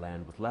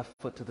 land with left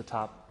foot to the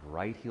top,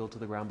 right heel to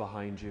the ground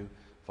behind you,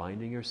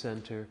 finding your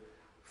center,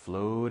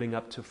 floating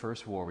up to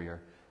first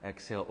warrior.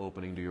 Exhale,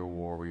 opening to your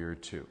warrior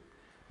two.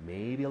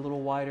 Maybe a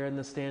little wider in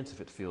the stance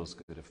if it feels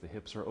good, if the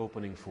hips are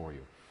opening for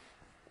you.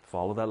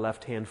 Follow that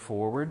left hand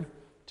forward,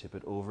 tip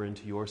it over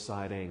into your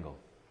side angle.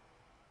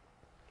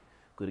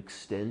 Good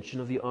extension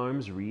of the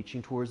arms,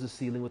 reaching towards the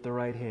ceiling with the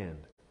right hand.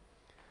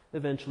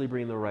 Eventually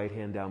bring the right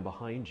hand down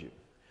behind you,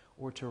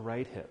 or to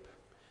right hip.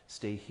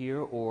 Stay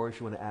here, or if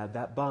you want to add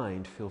that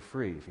bind, feel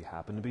free, if you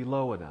happen to be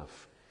low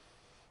enough.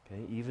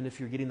 Okay? Even if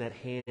you're getting that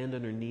hand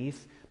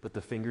underneath, but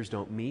the fingers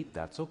don't meet,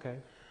 that's okay.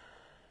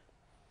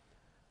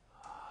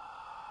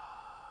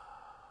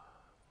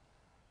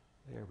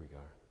 There we go.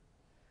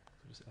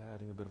 Just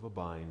adding a bit of a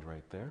bind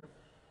right there.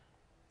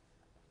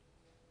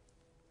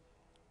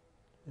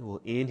 And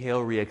we'll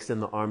inhale,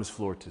 re-extend the arms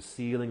floor to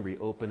ceiling,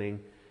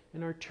 reopening.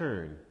 In our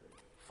turn,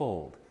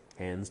 fold.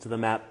 Hands to the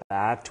mat,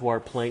 back to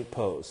our plank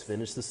pose.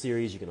 Finish the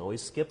series. You can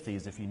always skip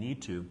these if you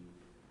need to.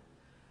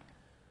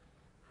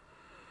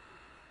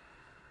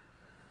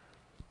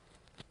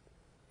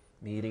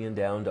 Meeting in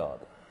down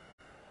dog.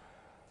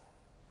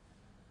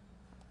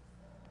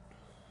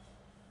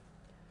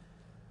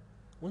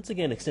 Once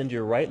again, extend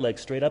your right leg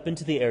straight up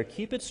into the air.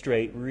 Keep it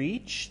straight.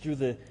 Reach through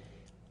the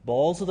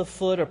balls of the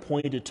foot or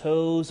pointed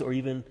toes or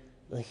even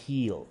the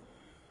heel.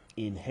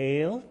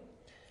 Inhale.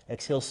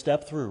 Exhale,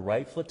 step through.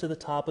 Right foot to the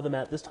top of the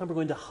mat. This time we're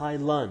going to high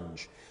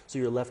lunge. So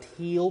your left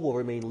heel will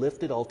remain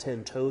lifted. All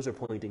 10 toes are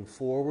pointing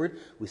forward.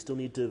 We still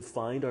need to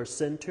find our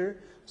center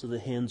so the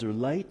hands are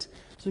light.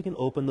 So we can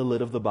open the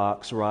lid of the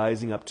box,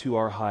 rising up to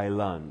our high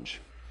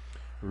lunge.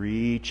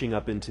 Reaching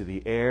up into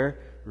the air,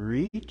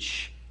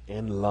 reach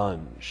and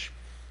lunge.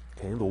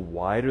 Okay, the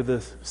wider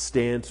the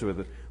stance or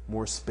the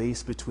more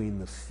space between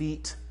the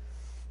feet,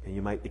 and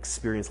you might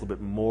experience a little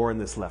bit more in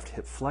this left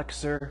hip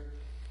flexor,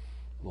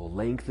 a little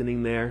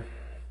lengthening there.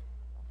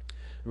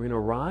 We're going to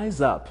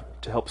rise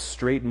up to help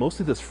straighten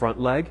mostly this front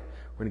leg.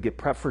 We're going to get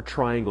prepped for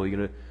triangle. You're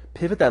going to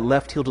pivot that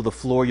left heel to the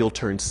floor. You'll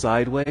turn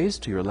sideways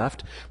to your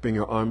left. Bring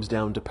your arms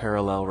down to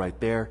parallel right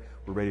there.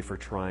 We're ready for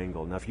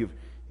triangle. Now,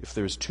 if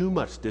there's too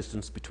much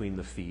distance between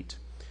the feet,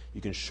 you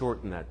can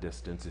shorten that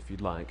distance if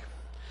you'd like.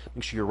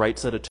 Make sure your right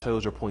set of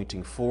toes are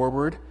pointing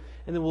forward,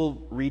 and then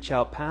we'll reach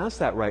out past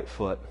that right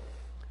foot.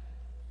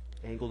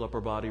 Angled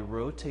upper body,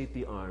 rotate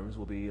the arms.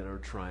 We'll be in our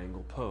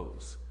triangle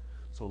pose.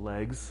 So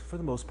legs, for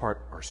the most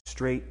part, are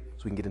straight,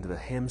 so we can get into the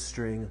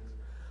hamstring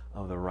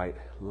of the right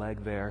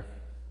leg there.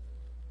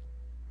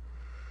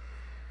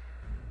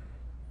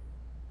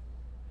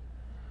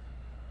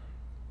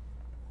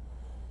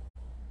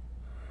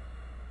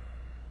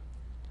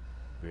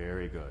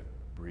 Very good.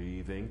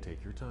 Breathing,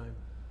 take your time.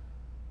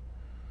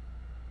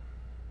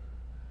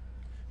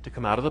 To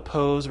come out of the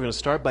pose, we're going to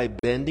start by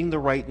bending the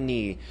right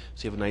knee.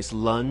 So you have a nice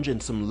lunge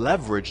and some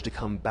leverage to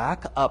come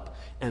back up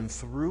and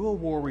through a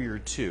warrior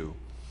two.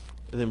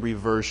 And then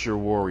reverse your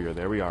warrior.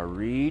 There we are,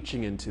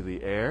 reaching into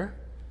the air.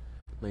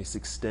 Nice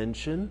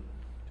extension.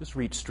 Just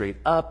reach straight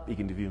up. You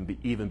can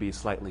even be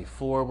slightly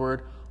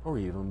forward or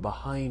even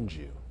behind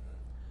you.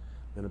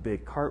 Then a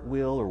big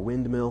cartwheel or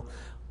windmill.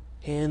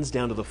 Hands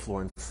down to the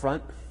floor in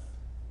front.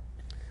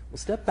 We'll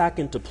step back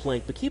into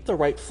plank, but keep the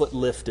right foot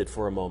lifted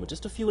for a moment.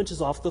 Just a few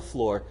inches off the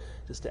floor,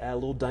 just to add a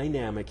little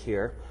dynamic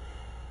here.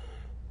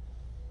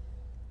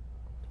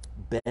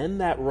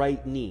 Bend that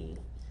right knee.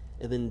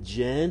 And then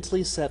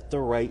gently set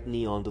the right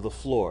knee onto the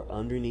floor,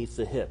 underneath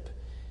the hip.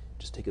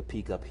 Just take a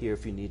peek up here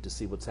if you need to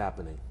see what's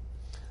happening.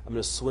 I'm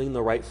going to swing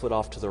the right foot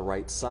off to the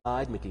right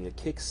side, making a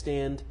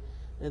kickstand,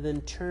 and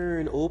then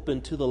turn open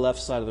to the left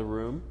side of the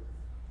room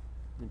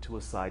into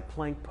a side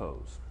plank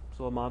pose.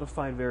 So a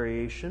modified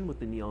variation with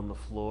the knee on the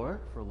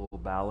floor for a little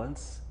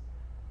balance.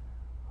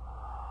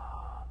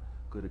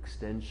 Good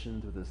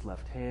extension through this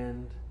left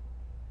hand.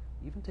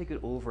 Even take it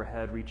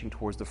overhead, reaching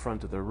towards the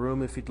front of the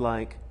room if you'd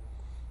like.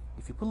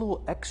 If you put a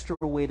little extra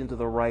weight into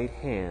the right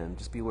hand,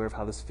 just be aware of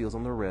how this feels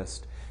on the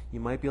wrist, you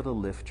might be able to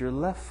lift your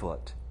left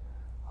foot.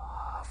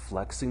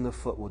 Flexing the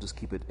foot will just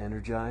keep it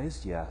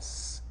energized.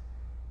 Yes.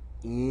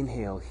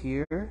 Inhale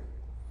here.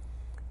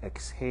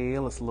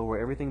 Exhale. Let's lower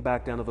everything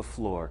back down to the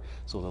floor.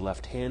 So the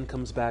left hand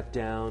comes back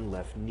down,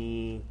 left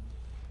knee.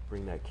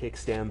 Bring that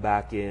kickstand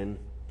back in.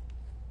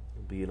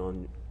 Be it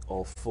on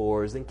all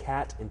fours. Then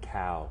cat and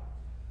cow.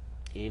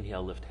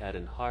 Inhale, lift head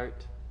and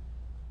heart.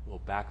 A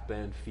little back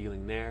bend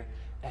feeling there.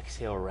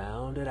 Exhale,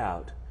 round it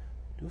out.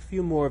 Do a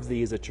few more of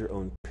these at your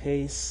own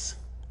pace.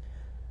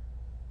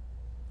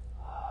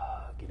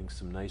 Getting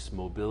some nice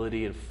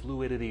mobility and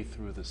fluidity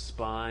through the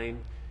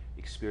spine.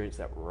 Experience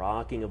that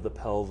rocking of the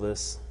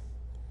pelvis.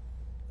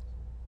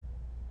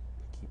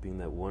 Keeping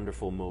that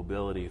wonderful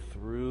mobility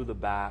through the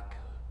back,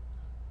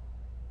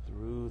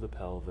 through the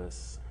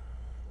pelvis.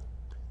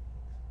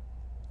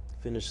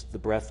 Finish the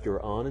breath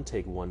you're on and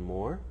take one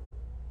more.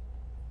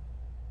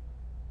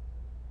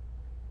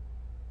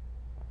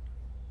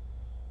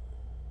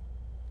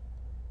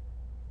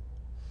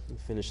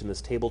 Finish in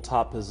this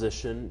tabletop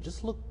position.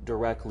 Just look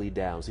directly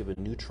down. So you have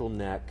a neutral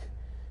neck.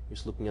 You're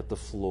just looking at the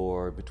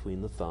floor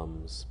between the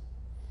thumbs.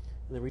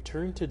 And then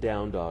return to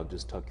down dog.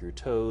 Just tuck your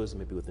toes.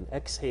 Maybe with an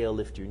exhale,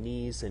 lift your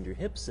knees, send your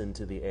hips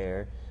into the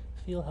air.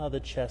 Feel how the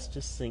chest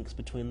just sinks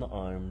between the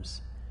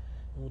arms.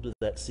 And we'll do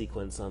that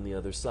sequence on the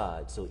other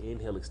side. So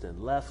inhale,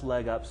 extend left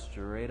leg up,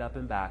 straight up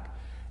and back.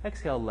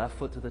 Exhale, left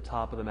foot to the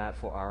top of the mat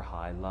for our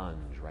high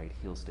lunge. Right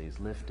heel stays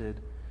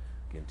lifted.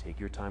 Again, take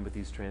your time with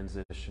these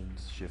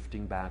transitions,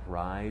 shifting back,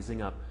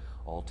 rising up.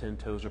 All 10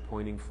 toes are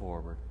pointing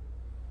forward.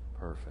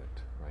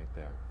 Perfect, right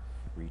there.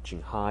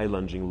 Reaching high,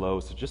 lunging low.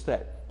 So just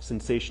that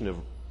sensation of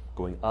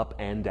going up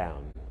and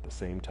down at the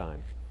same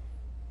time.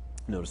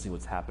 Noticing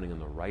what's happening on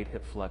the right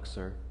hip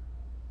flexor.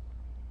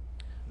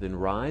 Then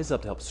rise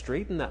up to help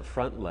straighten that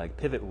front leg.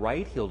 Pivot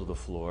right heel to the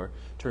floor.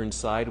 Turn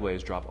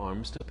sideways, drop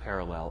arms to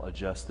parallel.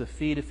 Adjust the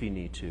feet if you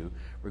need to.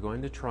 We're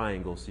going to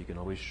triangle, so you can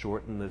always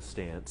shorten the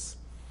stance.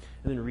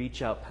 And then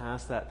reach out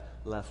past that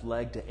left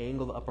leg to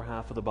angle the upper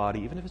half of the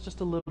body, even if it's just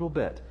a little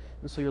bit.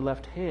 And so your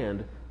left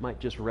hand might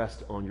just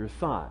rest on your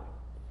thigh.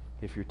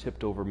 If you're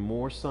tipped over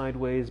more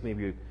sideways,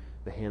 maybe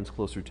the hand's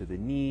closer to the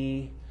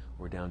knee,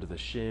 or down to the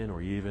shin,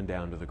 or even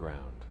down to the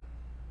ground.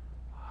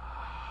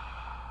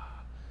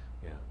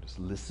 Yeah, just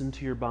listen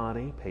to your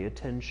body, pay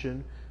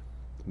attention,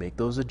 make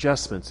those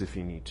adjustments if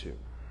you need to.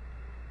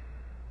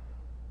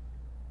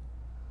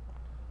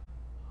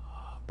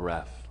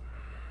 Breath.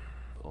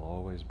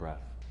 Always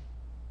breath.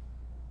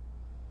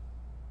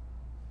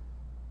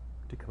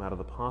 To come out of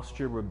the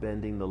posture, we're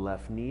bending the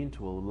left knee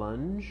into a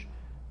lunge.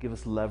 Give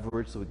us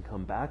leverage so we can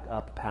come back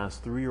up, pass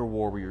through your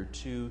warrior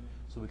two,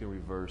 so we can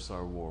reverse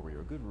our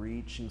warrior. Good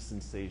reaching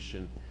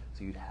sensation,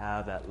 so you'd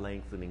have that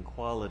lengthening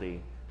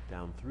quality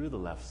down through the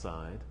left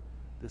side.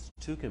 This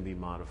too can be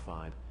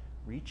modified.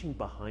 Reaching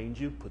behind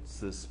you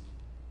puts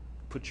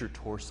your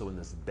torso in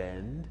this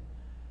bend.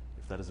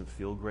 If that doesn't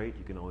feel great,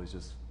 you can always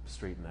just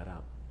straighten that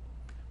out.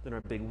 Then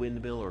our big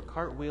windmill or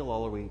cartwheel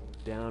all the way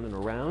down and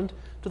around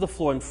to the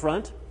floor in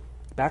front.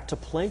 Back to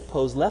plank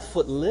pose, left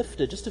foot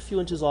lifted just a few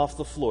inches off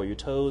the floor. Your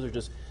toes are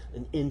just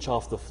an inch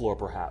off the floor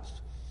perhaps.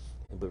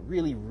 But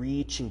really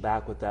reaching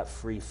back with that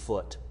free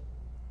foot.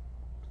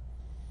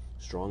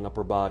 Strong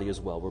upper body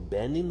as well. We're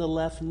bending the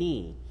left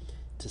knee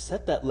to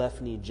set that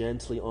left knee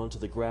gently onto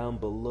the ground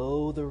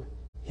below the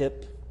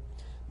hip.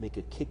 Make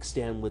a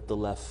kickstand with the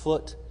left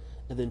foot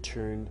and then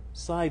turn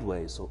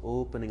sideways. So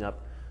opening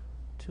up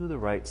to the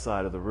right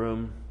side of the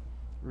room,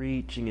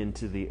 reaching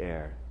into the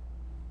air.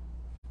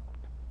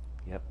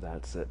 Yep,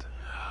 that's it.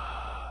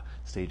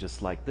 Stay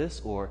just like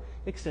this, or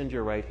extend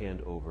your right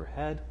hand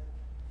overhead.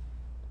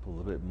 Put a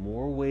little bit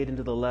more weight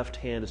into the left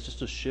hand. It's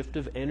just a shift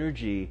of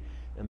energy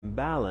and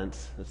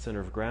balance, the center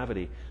of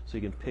gravity. So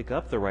you can pick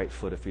up the right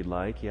foot if you'd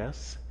like,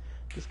 yes.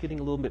 Just getting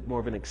a little bit more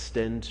of an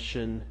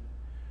extension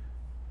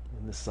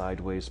in the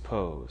sideways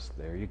pose.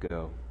 There you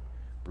go.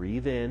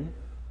 Breathe in,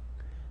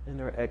 and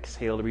our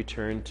exhale to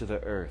return to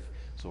the earth.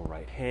 So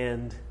right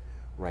hand,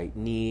 right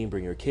knee,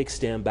 bring your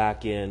kickstand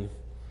back in.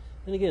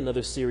 And again,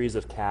 another series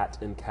of cat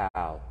and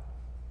cow.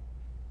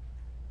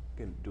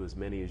 You can do as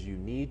many as you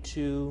need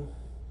to.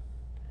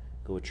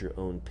 Go at your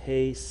own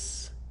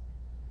pace.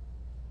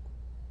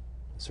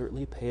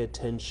 Certainly pay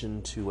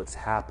attention to what's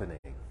happening.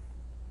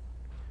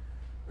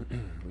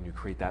 When you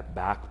create that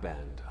back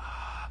bend,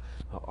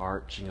 the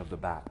arching of the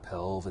back,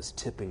 pelvis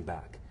tipping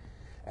back.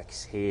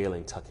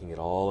 Exhaling, tucking it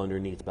all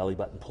underneath, belly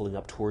button pulling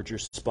up towards your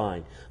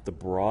spine. The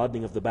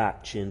broadening of the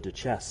back, chin to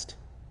chest.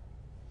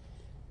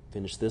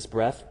 Finish this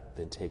breath,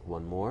 then take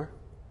one more.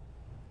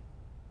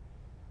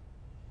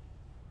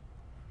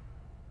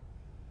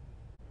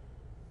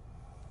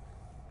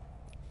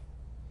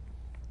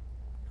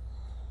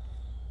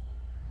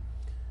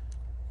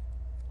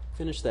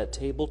 Finish that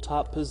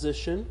tabletop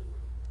position.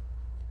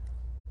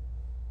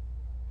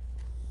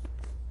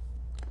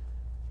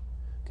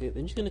 Okay,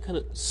 then you're going to kind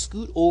of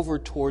scoot over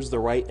towards the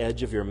right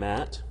edge of your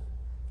mat.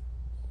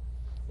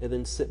 And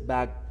then sit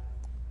back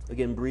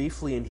again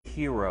briefly in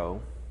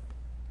hero.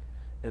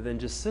 And then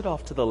just sit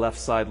off to the left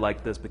side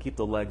like this, but keep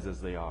the legs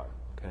as they are.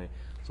 Okay?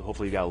 So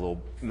hopefully you got a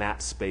little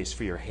mat space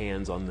for your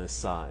hands on this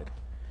side.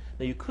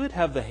 Now you could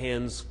have the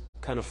hands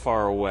kind of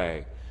far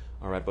away.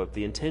 All right, but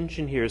the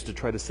intention here is to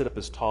try to sit up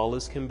as tall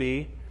as can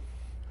be.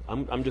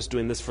 I'm just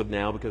doing this for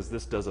now because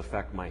this does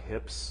affect my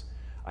hips.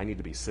 I need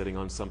to be sitting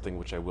on something,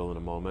 which I will in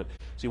a moment.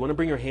 So you want to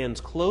bring your hands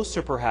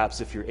closer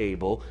perhaps if you're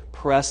able.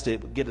 Press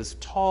it, get as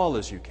tall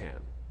as you can.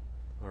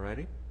 All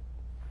righty?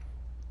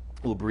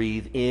 We'll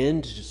breathe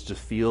in just to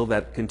feel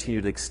that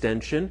continued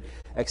extension.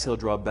 Exhale,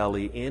 draw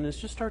belly in and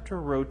just start to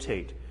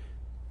rotate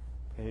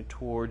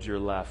towards your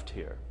left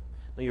here.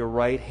 Now your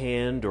right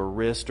hand or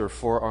wrist or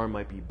forearm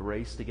might be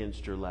braced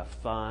against your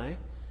left thigh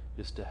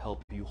just to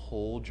help you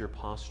hold your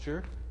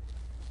posture.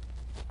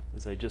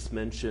 As I just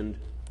mentioned,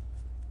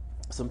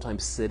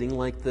 sometimes sitting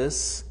like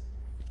this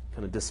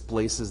kind of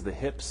displaces the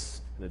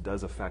hips, and it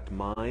does affect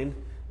mine.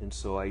 And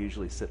so I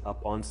usually sit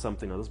up on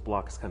something. Now this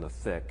block is kind of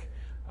thick.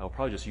 I'll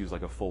probably just use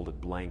like a folded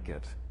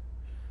blanket,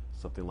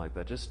 something like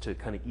that, just to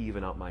kind of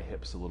even out my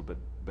hips a little bit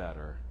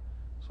better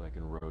so I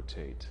can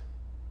rotate,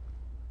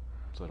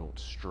 so I don't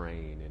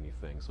strain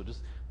anything. So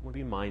just want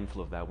to be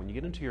mindful of that. When you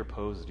get into your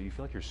poses, do you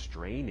feel like you're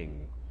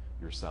straining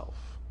yourself?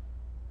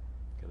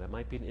 Okay, that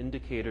might be an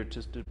indicator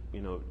just to,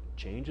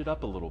 change it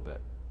up a little bit.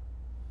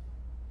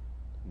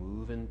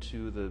 Move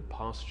into the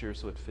posture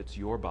so it fits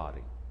your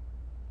body.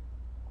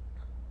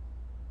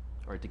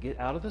 All right, to get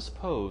out of this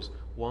pose,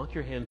 walk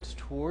your hands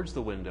towards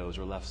the windows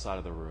or left side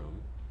of the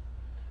room,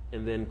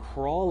 and then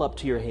crawl up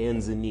to your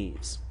hands and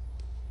knees.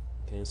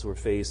 Okay, so we're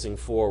facing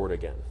forward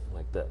again,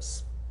 like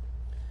this.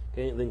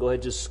 Okay, and then go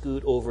ahead, just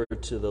scoot over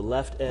to the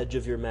left edge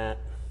of your mat.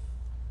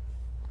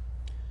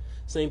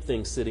 Same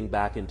thing, sitting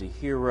back into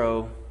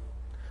hero,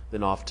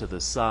 then off to the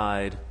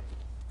side.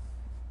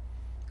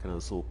 Kind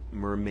of this little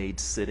mermaid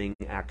sitting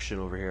action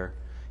over here.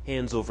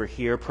 Hands over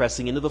here,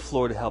 pressing into the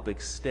floor to help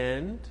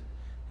extend.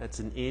 That's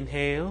an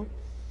inhale.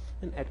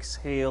 And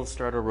exhale,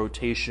 start a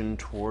rotation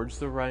towards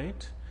the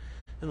right.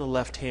 And the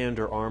left hand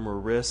or arm or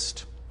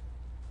wrist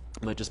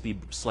might just be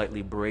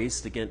slightly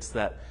braced against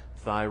that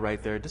thigh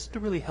right there, just to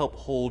really help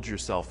hold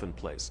yourself in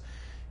place.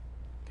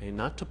 Okay,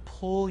 not to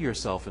pull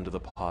yourself into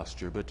the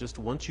posture, but just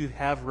once you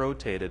have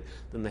rotated,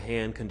 then the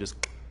hand can just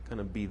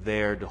kind of be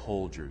there to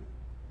hold you.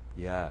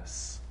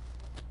 Yes.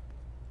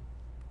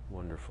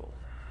 Wonderful.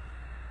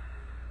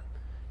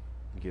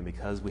 Again,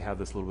 because we have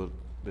this little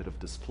bit of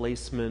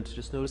displacement,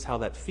 just notice how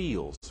that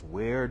feels.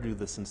 Where do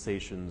the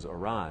sensations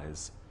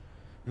arise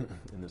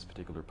in this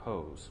particular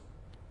pose?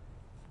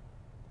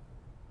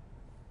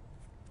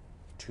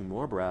 2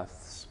 more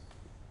breaths.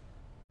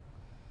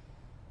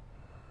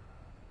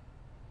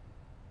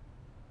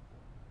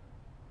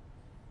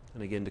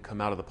 And again, to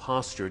come out of the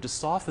posture, it just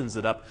softens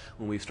it up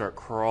when we start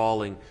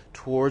crawling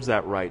towards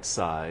that right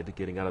side,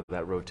 getting out of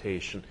that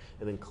rotation,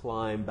 and then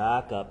climb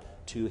back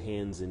up 2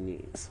 hands and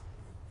knees.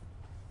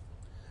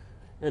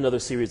 Another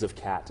series of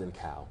cat and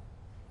cow.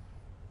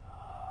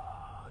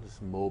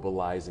 Just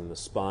mobilizing the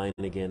spine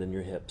again and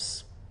your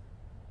hips.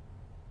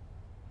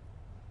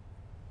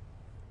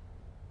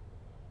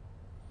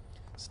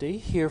 Stay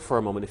here for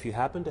a moment. If you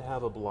happen to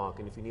have a block,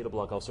 and if you need a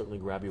block, I'll certainly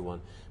grab you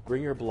one.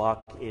 Bring your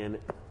block in.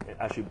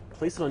 Actually,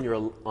 place it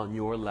on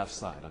your left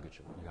side. I'll get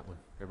you one. You got one?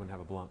 Everyone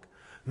have a block?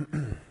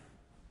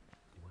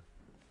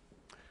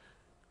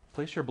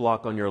 Place your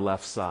block on your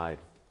left side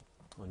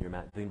on your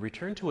mat. Then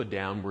return to a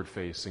downward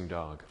facing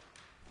dog.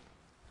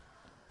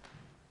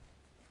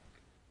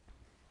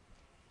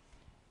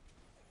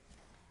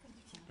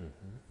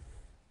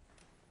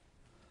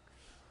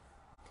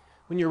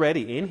 When you're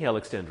ready, inhale,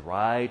 extend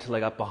right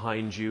leg up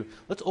behind you.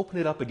 Let's open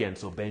it up again.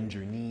 So bend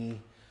your knee,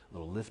 a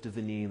little lift of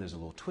the knee, there's a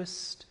little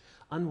twist.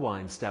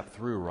 Unwind, step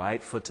through,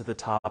 right foot to the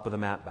top of the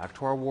mat, back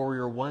to our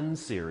Warrior One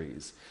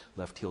series.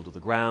 Left heel to the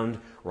ground,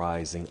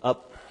 rising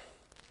up.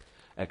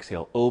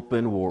 Exhale,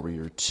 open,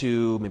 Warrior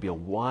Two, maybe a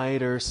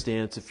wider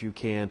stance if you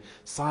can.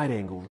 Side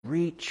angle,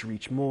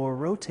 reach more,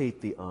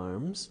 rotate the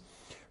arms.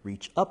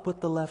 Reach up with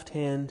the left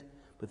hand,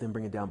 but then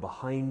bring it down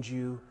behind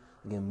you.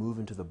 Again, move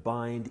into the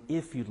bind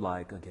if you'd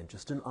like. Again,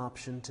 just an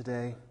option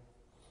today.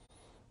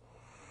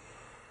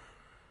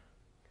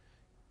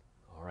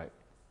 All right,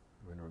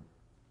 we're going to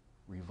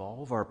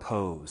revolve our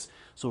pose.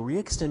 So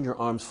re-extend your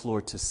arms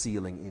floor to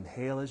ceiling.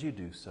 Inhale as you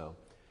do so.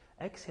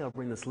 Exhale,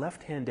 bring this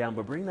left hand down,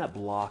 but bring that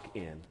block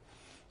in.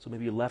 So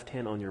maybe your left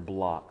hand on your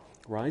block.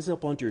 Rise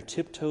up onto your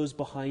tiptoes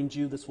behind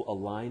you. This will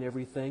align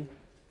everything.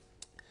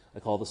 I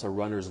call this a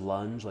runner's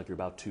lunge, like you're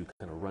about to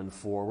kind of run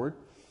forward.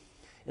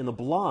 In the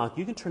block,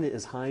 you can turn it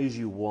as high as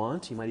you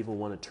want. You might even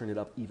want to turn it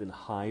up even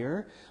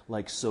higher,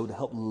 like so, to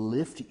help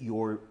lift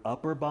your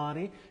upper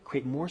body,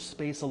 create more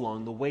space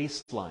along the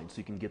waistline so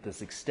you can get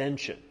this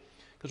extension.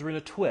 Because we're in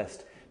a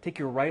twist. Take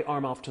your right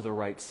arm off to the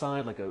right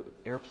side like an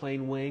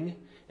airplane wing,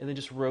 and then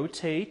just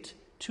rotate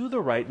to the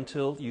right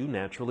until you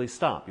naturally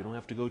stop. You don't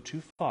have to go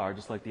too far,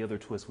 just like the other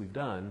twists we've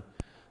done.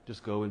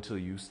 Just go until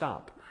you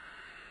stop.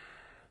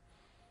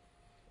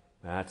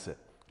 That's it.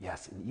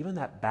 Yes, and even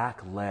that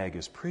back leg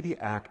is pretty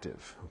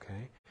active,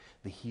 okay?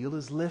 The heel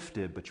is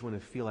lifted, but you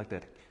want to feel like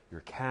that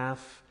your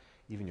calf,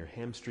 even your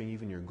hamstring,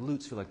 even your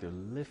glutes feel like they're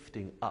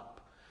lifting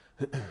up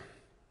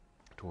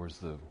towards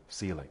the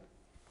ceiling.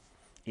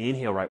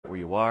 Inhale right where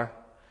you are.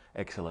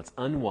 Exhale, let's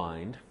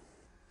unwind.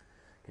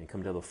 Okay,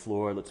 come to the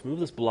floor. Let's move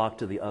this block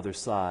to the other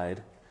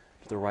side,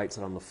 to the right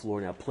side on the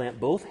floor. Now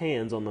plant both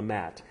hands on the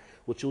mat.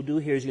 What you'll do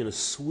here is you're going to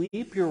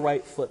sweep your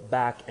right foot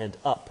back and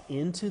up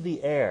into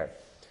the air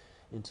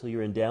until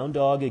you're in down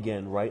dog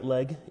again, right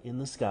leg in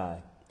the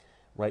sky.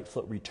 Right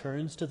foot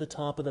returns to the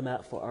top of the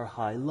mat for our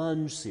high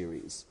lunge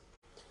series.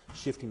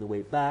 Shifting the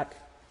weight back,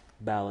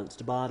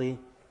 balanced body,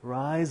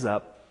 rise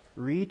up,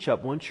 reach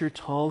up. Once you're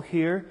tall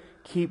here,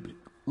 keep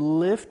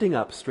lifting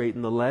up,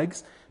 straighten the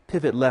legs,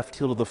 pivot left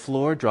heel to the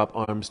floor, drop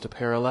arms to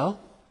parallel,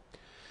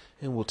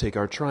 and we'll take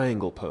our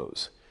triangle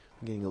pose.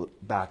 Getting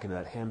back into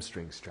that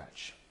hamstring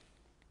stretch.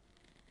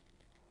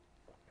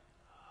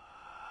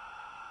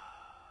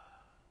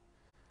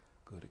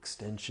 Good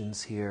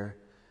extensions here.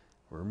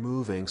 We're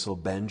moving, so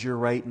bend your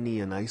right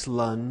knee, a nice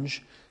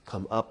lunge.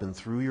 Come up and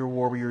through your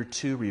Warrior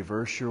Two,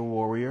 reverse your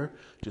Warrior.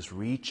 Just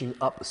reaching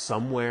up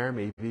somewhere,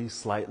 maybe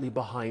slightly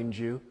behind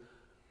you.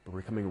 But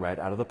we're coming right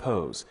out of the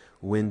pose.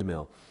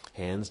 Windmill.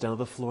 Hands down to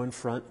the floor in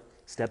front.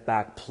 Step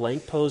back,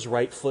 plank pose,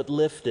 right foot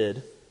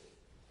lifted.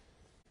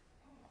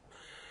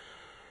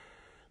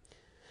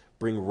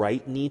 Bring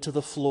right knee to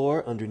the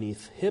floor,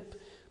 underneath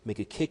hip. Make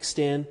a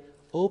kickstand.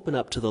 Open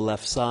up to the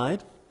left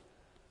side.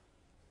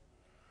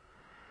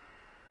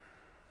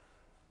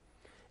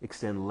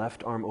 Extend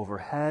left arm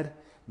overhead,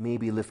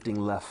 maybe lifting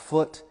left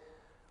foot.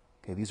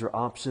 Okay, these are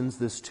options.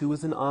 This too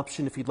is an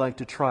option if you'd like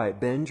to try it.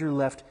 Bend your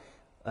left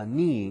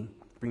knee,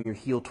 bring your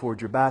heel towards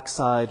your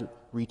backside,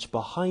 reach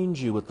behind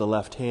you with the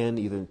left hand,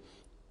 either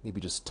maybe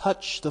just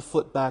touch the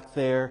foot back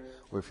there,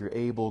 or if you're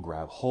able,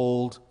 grab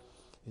hold,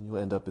 and you'll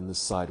end up in this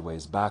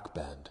sideways back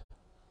bend.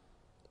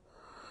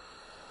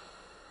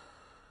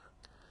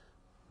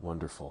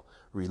 Wonderful.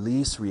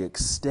 Release,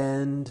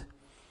 re-extend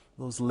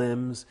those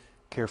limbs.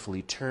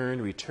 Carefully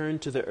turn, return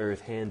to the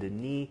earth, hand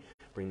and knee.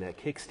 Bring that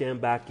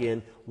kickstand back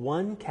in.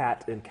 One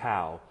cat and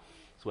cow.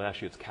 So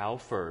actually it's cow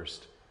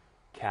first,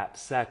 cat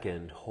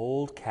second.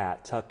 Hold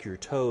cat, tuck your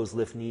toes,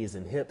 lift knees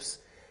and hips.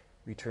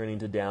 Returning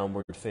to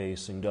downward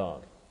facing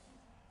dog.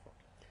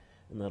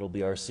 And that'll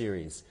be our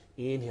series.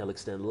 Inhale,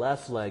 extend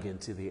left leg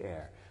into the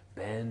air.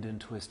 Bend and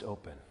twist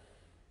open.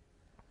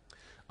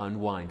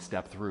 Unwind,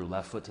 step through,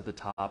 left foot to the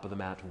top of the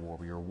mat,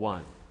 Warrior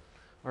One.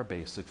 Our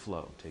basic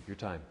flow. Take your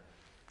time.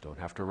 Don't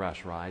have to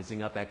rush.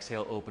 Rising up,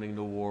 exhale, opening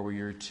to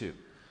Warrior Two.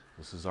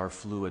 This is our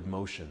fluid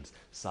motions.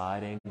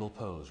 Side angle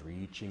pose,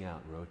 reaching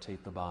out,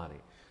 rotate the body.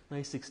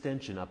 Nice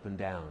extension up and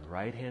down.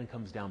 Right hand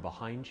comes down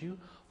behind you.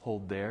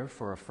 Hold there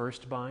for a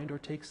first bind or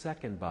take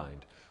second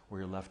bind,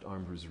 where your left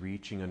arm is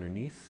reaching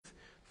underneath,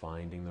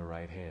 finding the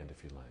right hand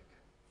if you like.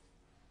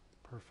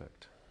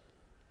 Perfect.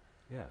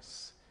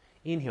 Yes.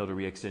 Inhale to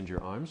re-extend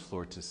your arms,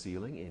 floor to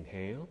ceiling.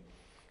 Inhale.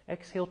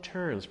 Exhale,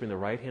 turn. Let's bring the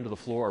right hand to the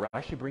floor, or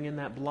actually bring in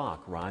that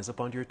block. Rise up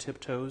onto your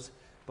tiptoes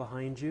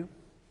behind you.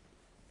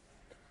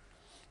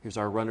 Here's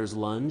our runner's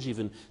lunge.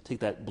 Even take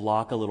that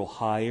block a little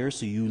higher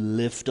so you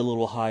lift a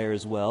little higher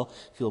as well.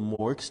 Feel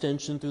more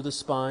extension through the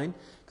spine.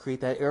 Create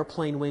that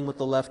airplane wing with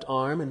the left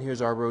arm, and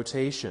here's our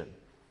rotation.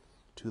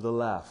 To the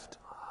left.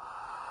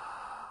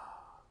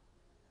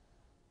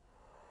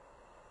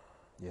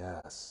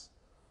 Yes.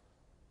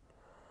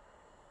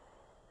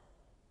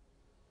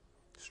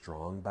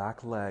 Strong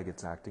back leg.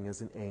 It's acting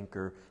as an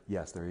anchor.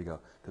 Yes, there you go.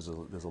 Because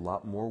there's a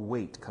lot more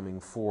weight coming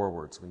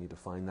forward, so we need to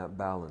find that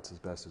balance as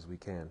best as we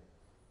can.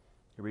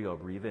 Here we go.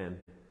 Breathe in.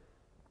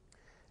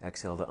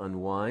 Exhale to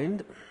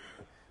unwind.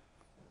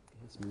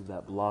 Let's move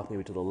that block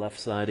maybe to the left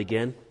side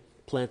again.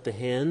 Plant the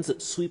hands.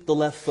 Sweep the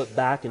left foot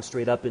back and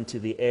straight up into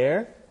the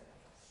air.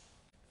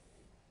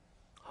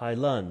 High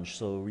lunge.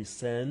 So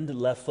rescend.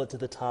 Left foot to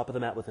the top of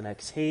the mat with an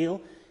exhale.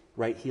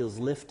 Right heel's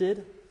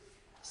lifted.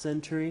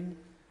 Centering.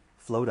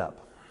 Float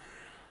up.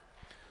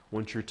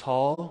 Once you're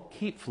tall,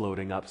 keep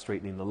floating up,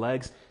 straightening the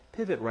legs.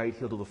 Pivot right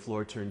heel to the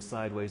floor, turn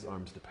sideways,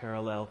 arms to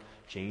parallel.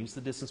 Change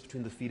the distance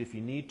between the feet if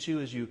you need to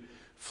as you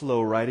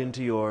flow right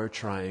into your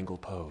triangle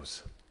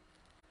pose.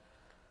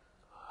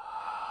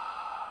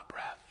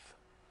 Breath.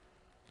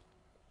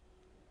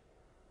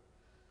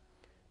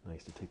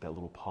 Nice to take that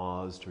little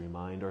pause to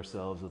remind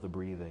ourselves of the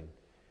breathing.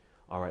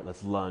 All right,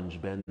 let's lunge.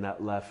 Bend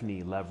that left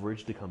knee.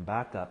 Leverage to come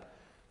back up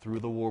through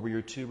the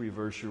warrior two.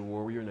 Reverse your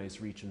warrior.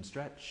 Nice reach and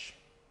stretch.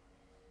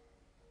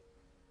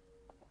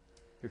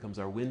 Here comes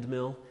our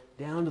windmill.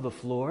 Down to the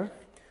floor.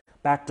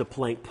 Back to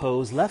plank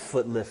pose. Left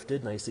foot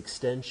lifted. Nice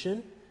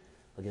extension.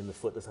 Again, the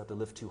foot doesn't have to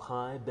lift too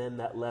high. Bend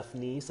that left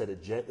knee. Set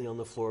it gently on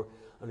the floor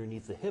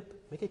underneath the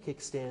hip. Make a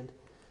kickstand.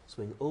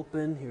 Swing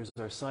open. Here's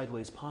our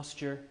sideways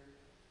posture.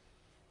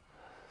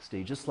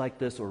 Stay just like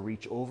this or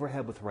reach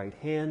overhead with right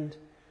hand.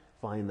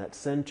 Find that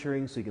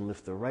centering so you can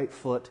lift the right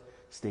foot.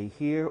 Stay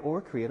here or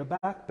create a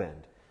back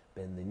bend.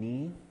 Bend the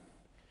knee.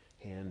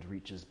 Hand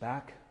reaches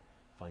back.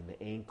 Find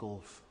the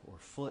ankle or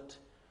foot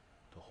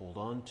to hold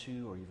on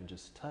to, or even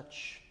just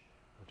touch,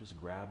 or just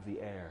grab the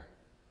air.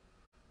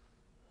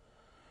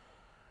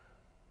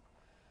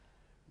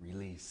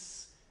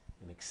 Release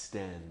and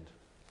extend.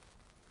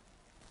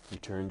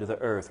 Return to the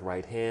earth.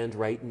 Right hand,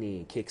 right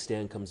knee.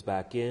 Kickstand comes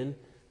back in.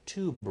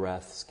 2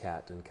 breaths,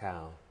 cat and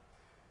cow.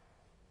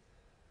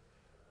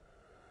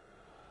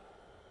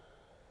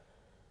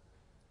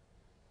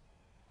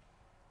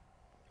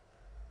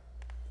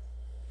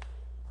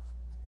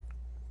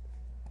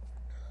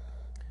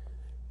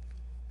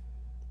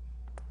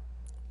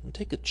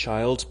 Take a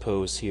child's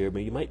pose here,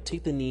 but you might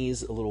take the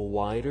knees a little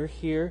wider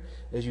here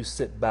as you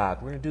sit back.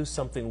 We're going to do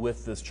something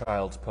with this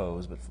child's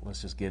pose, but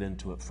let's just get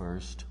into it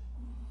first.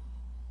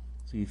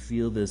 So you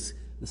feel this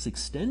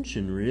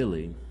extension,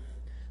 really.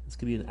 This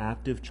could be an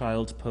active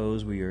child's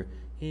pose where your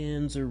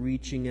hands are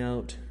reaching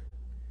out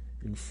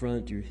in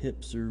front, your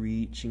hips are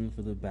reaching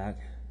for the back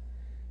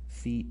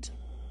feet.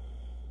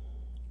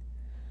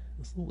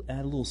 Let's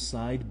add a little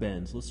side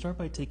bend. So let's start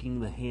by taking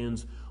the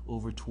hands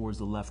over towards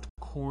the left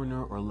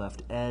corner or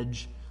left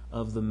edge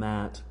of the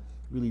mat.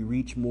 Really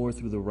reach more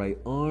through the right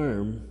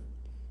arm,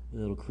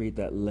 and it'll create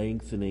that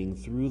lengthening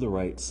through the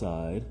right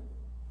side.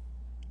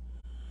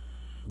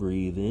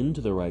 Breathe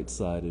into the right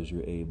side as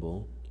you're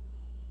able.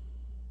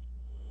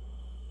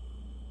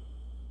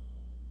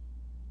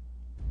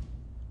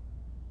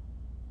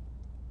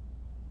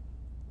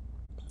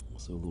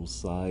 So a little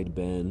side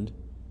bend.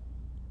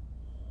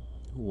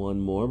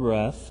 One more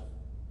breath.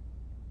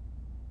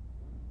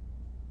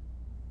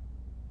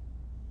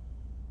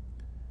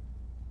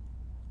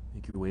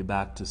 Make your way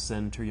back to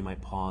center. You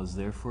might pause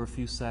there for a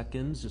few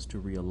seconds just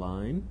to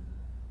realign.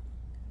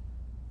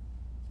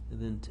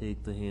 And then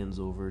take the hands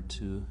over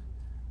to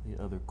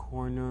the other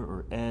corner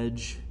or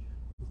edge.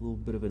 A little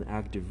bit of an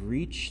active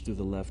reach through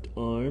the left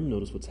arm.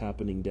 Notice what's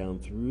happening down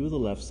through the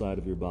left side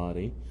of your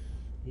body,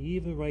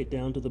 even right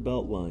down to the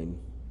belt line.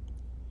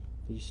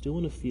 But you still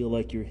want to feel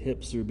like your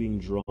hips are being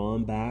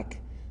drawn back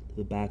to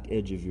the back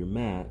edge of your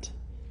mat.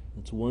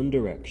 That's one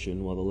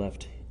direction, while the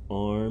left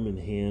arm and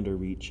hand are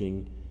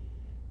reaching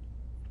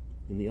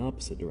in the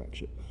opposite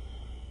direction.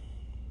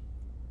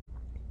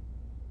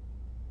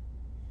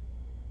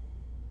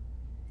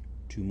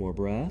 Two more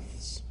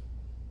breaths.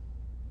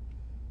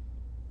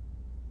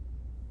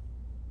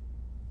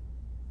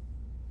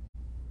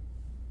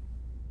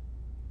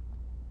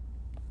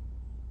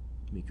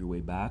 Make your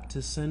way back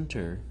to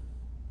center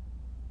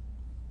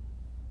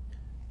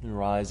and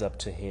rise up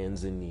to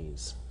hands and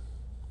knees.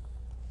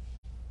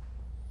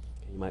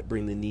 You might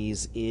bring the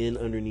knees in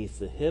underneath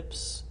the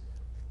hips.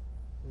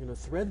 We're going to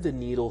thread the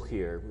needle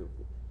here.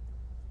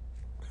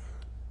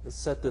 Let's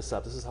set this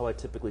up. This is how I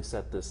typically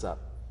set this up.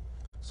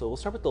 So we'll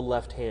start with the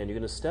left hand. You're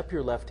going to step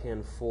your left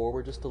hand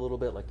forward just a little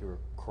bit, like you were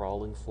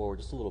crawling forward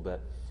just a little bit,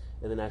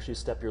 and then actually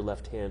step your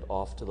left hand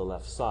off to the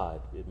left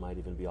side. It might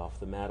even be off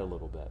the mat a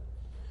little bit.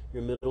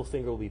 Your middle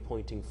finger will be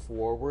pointing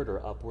forward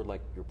or upward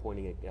like you're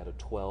pointing at a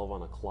 12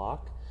 on a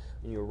clock.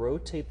 And you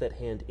rotate that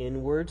hand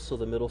inward so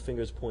the middle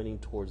finger is pointing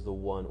towards the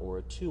 1 or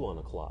a 2 on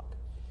a clock.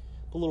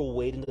 Put a little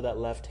weight into that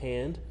left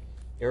hand.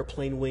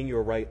 Airplane wing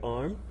your right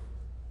arm.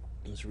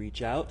 Just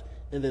reach out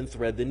and then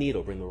thread the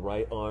needle. Bring the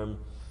right arm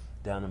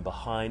down and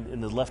behind,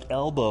 and the left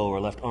elbow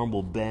or left arm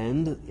will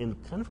bend and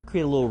kind of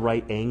create a little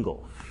right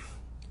angle.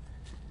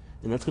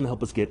 And that's going to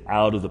help us get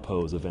out of the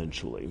pose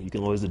eventually. You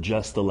can always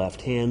adjust the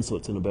left hand so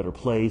it's in a better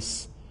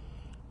place.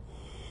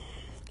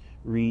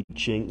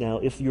 Reaching. Now,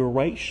 if your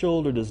right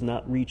shoulder does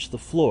not reach the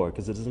floor,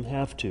 because it doesn't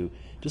have to,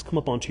 just come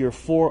up onto your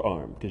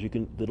forearm, because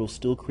it'll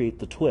still create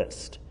the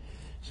twist.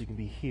 So you can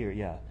be here,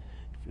 yeah,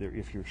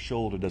 if your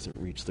shoulder doesn't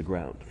reach the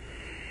ground.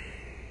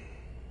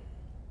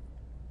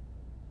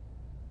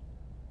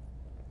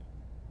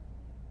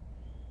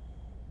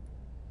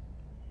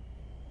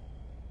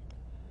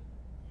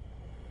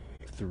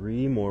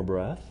 Three more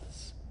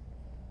breaths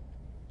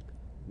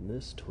in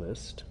this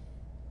twist.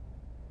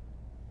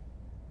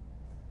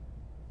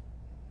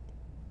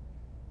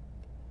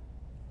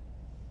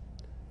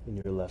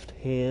 And your left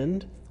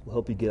hand will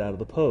help you get out of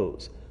the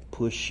pose.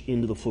 Push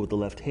into the floor with the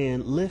left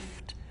hand,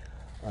 lift,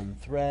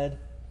 unthread.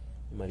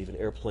 You might even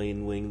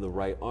airplane wing the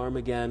right arm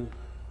again,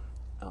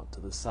 out to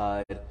the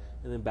side,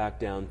 and then back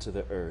down to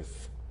the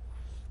earth.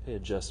 Okay,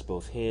 adjust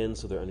both hands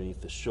so they're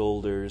underneath the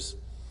shoulders.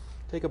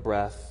 Take a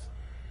breath.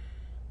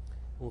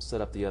 We'll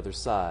set up the other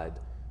side.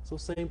 So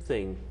same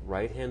thing,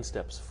 right hand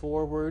steps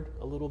forward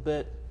a little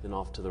bit, then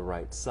off to the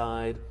right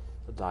side.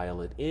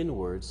 Dial it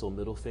inward, so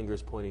middle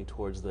finger's pointing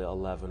towards the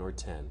 11 or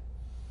 10.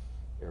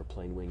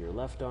 Airplane wing your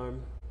left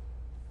arm,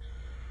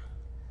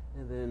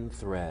 and then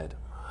thread.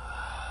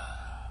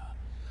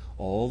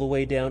 All the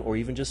way down, or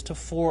even just to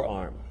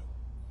forearm,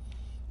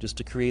 just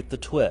to create the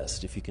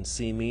twist. If you can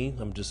see me,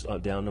 I'm just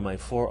down to my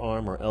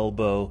forearm or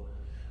elbow,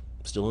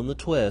 still in the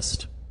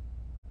twist.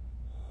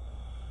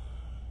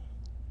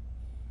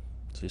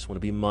 So you just want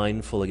to be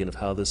mindful again of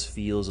how this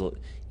feels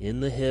in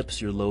the hips,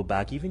 your low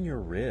back, even your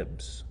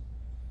ribs.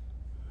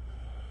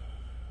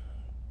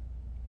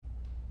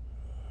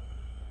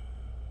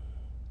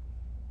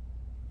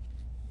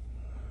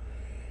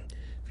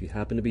 If you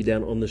happen to be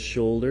down on the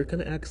shoulder,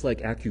 kind of acts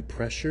like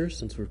acupressure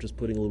since we're just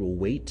putting a little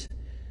weight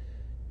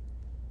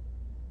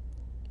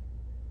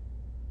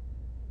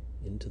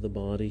into the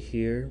body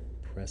here,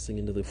 pressing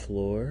into the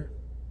floor.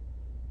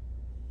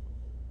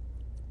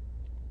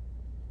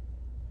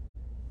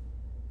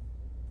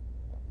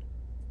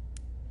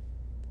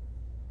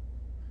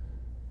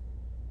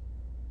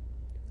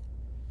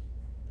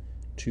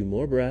 Two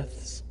more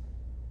breaths.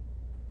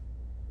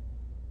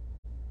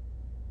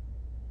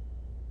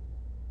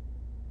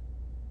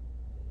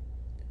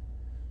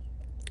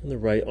 And the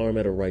right arm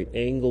at a right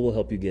angle will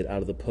help you get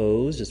out of the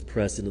pose. Just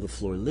press into the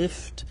floor,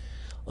 lift,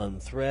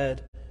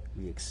 unthread,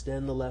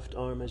 re-extend the left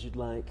arm as you'd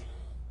like.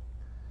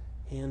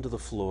 Hand to the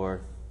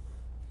floor,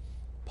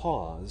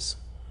 pause,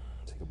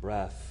 take a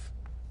breath.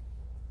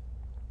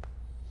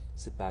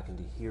 Sit back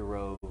into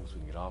hero, so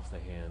we can get off the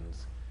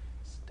hands.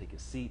 Take a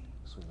seat,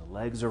 swing the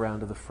legs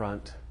around to the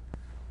front.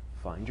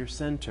 Find your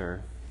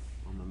center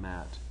on the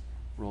mat.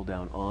 Roll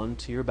down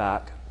onto your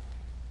back.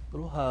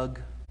 Little hug.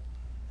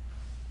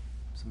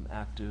 Some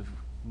active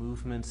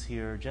movements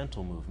here,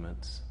 gentle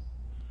movements.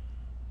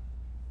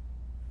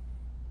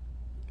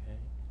 Okay.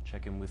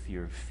 Check in with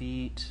your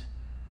feet,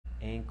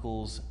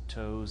 ankles,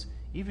 toes,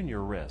 even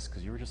your wrists,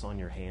 because you were just on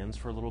your hands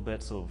for a little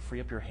bit, so free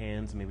up your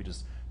hands and maybe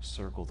just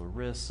circle the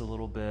wrists a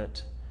little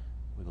bit,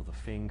 wiggle the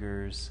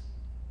fingers.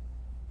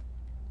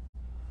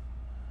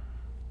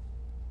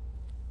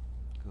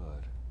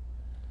 Good.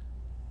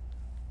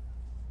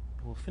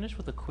 We'll finish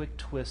with a quick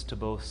twist to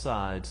both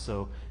sides.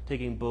 So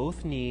taking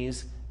both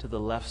knees to the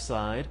left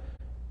side.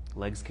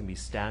 Legs can be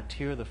stacked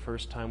here. The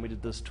first time we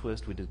did this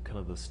twist, we did kind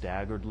of the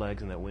staggered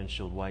legs and that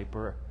windshield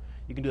wiper.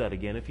 You can do that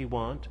again if you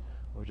want,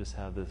 or just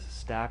have the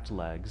stacked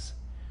legs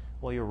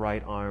while your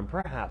right arm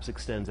perhaps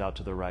extends out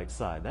to the right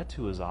side. That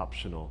too is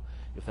optional.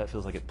 If that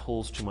feels like it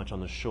pulls too much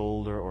on the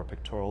shoulder or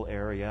pectoral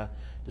area,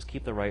 just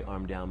keep the right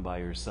arm down by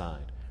your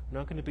side. We're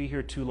not going to be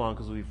here too long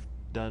because we've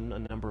done a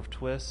number of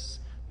twists,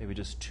 maybe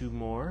just two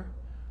more.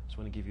 Just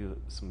want to give you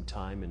some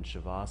time in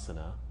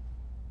Shavasana.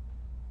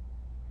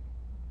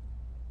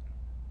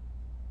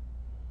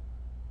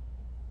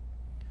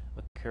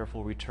 A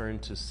careful return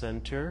to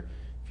center.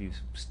 If you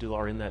still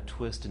are in that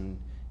twist and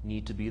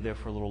need to be there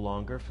for a little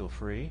longer, feel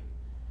free.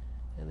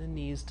 And then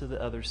knees to the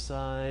other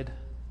side.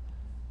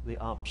 The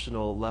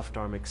optional left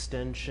arm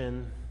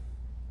extension,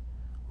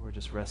 or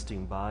just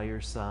resting by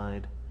your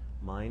side,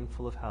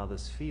 mindful of how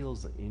this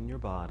feels in your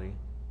body.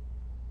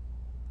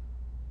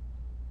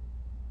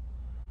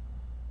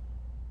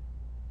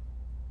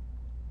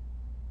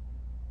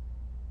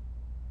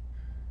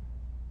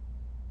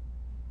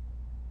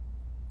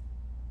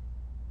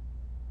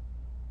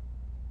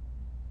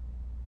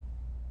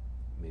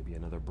 Maybe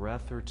another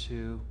breath or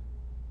two.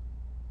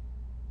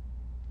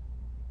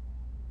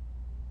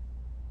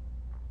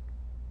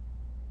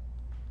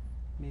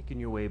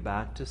 Making your way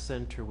back to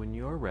center when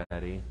you're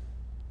ready.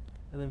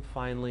 And then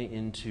finally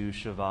into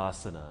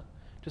Shavasana.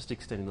 Just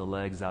extending the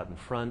legs out in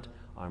front,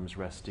 arms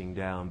resting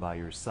down by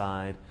your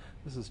side.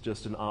 This is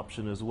just an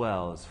option as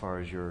well as far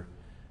as your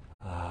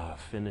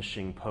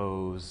finishing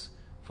pose,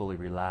 fully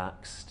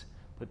relaxed.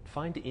 But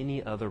find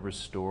any other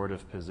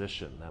restorative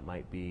position. That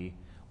might be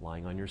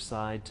lying on your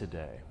side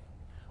today,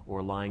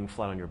 or lying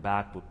flat on your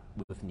back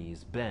with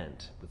knees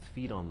bent, with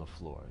feet on the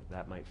floor.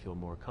 That might feel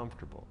more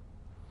comfortable.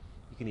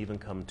 You can even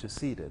come to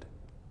seated.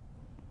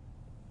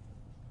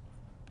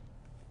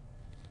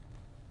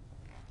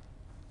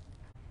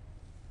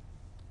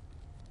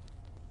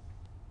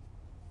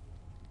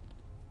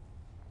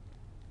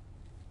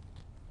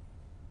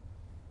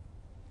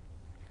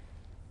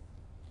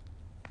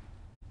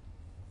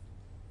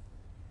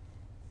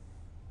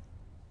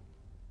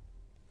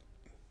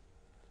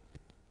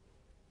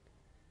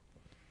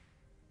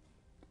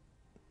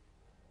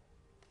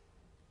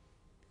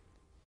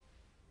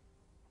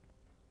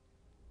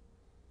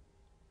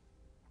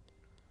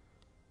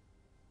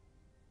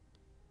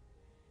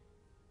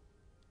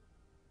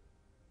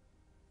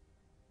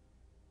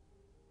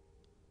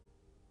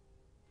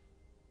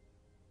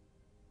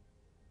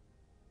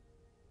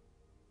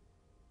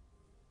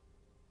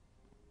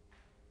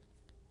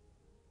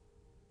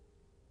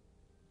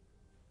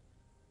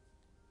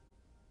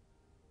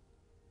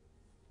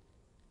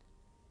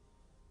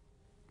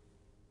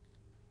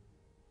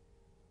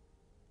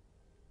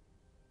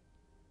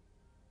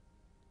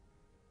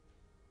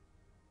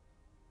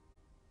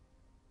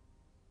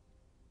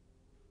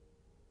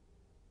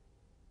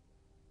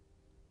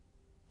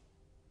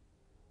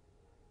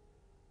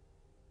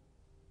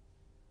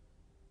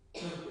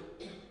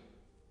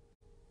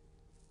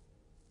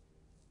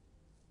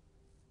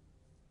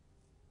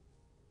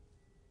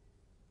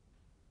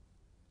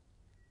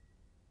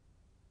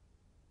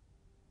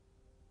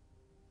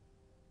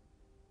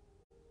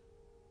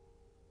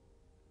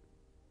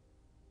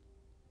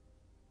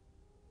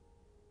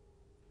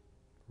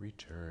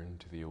 Return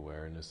to the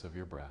awareness of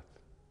your breath.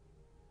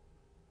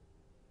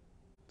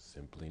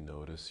 Simply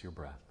notice your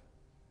breath.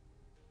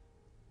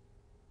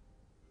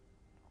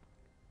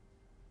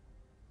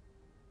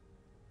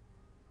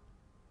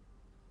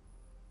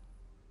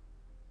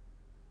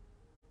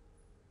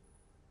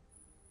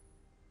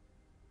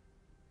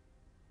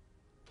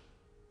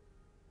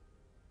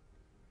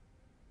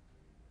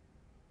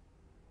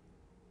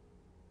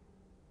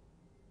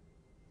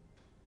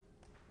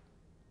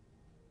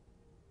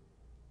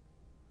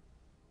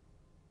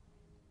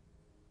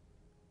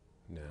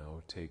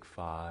 Now take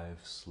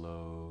 5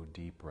 slow,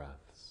 deep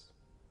breaths.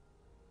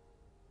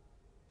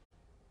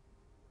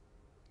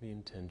 The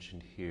intention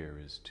here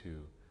is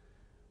to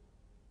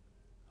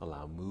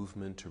allow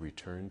movement to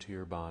return to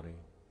your body,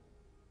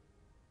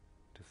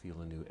 to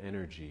feel a new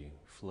energy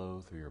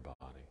flow through your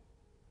body.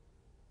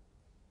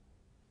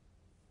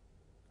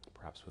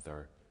 Perhaps with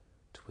our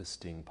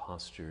twisting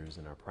postures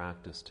in our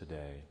practice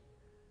today,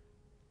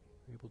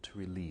 we're able to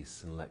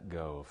release and let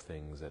go of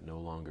things that no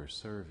longer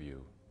serve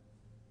you.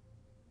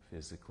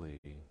 Physically,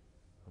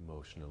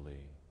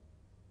 emotionally,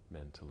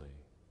 mentally.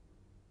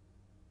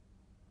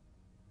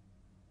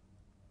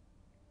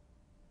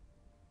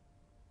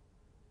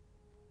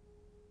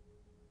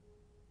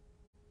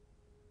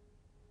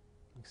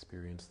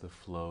 Experience the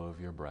flow of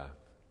your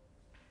breath,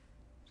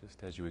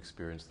 just as you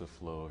experience the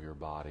flow of your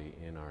body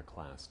in our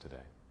class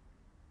today.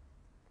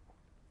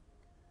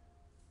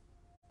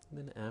 And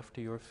then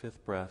after your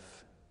 5th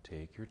breath,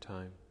 take your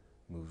time,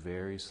 move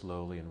very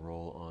slowly and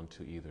roll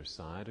onto either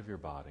side of your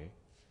body.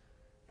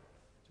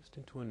 Just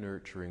into a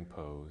nurturing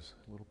pose.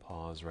 A little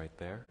pause right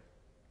there.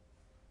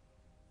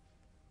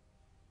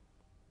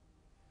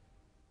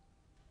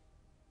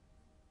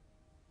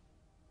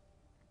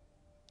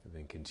 And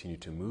then continue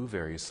to move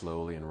very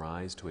slowly and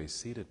rise to a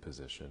seated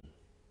position.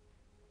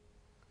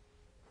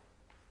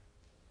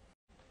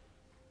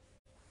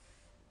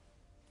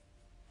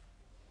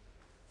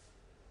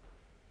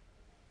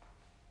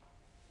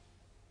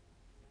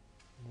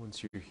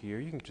 Once you're here,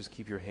 you can just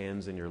keep your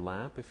hands in your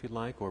lap if you'd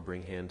like, or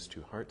bring hands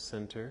to heart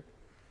center.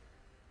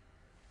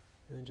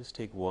 And then just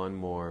take one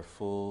more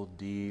full,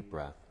 deep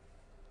breath.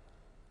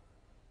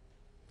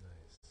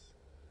 Nice.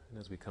 And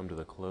as we come to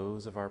the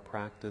close of our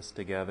practice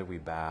together, we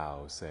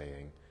bow,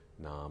 saying,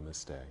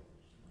 Namaste. Namaste.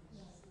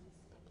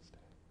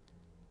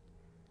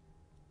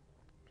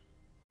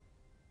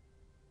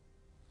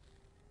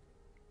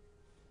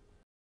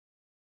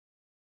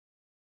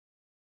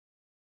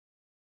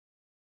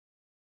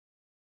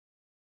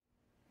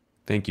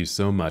 Thank you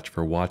so much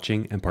for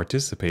watching and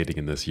participating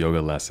in this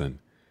yoga lesson.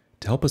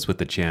 To help us with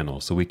the channel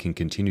so we can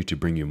continue to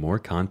bring you more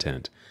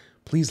content,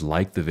 please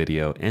like the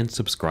video and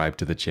subscribe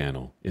to the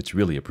channel. It's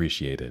really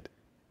appreciated.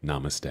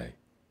 Namaste.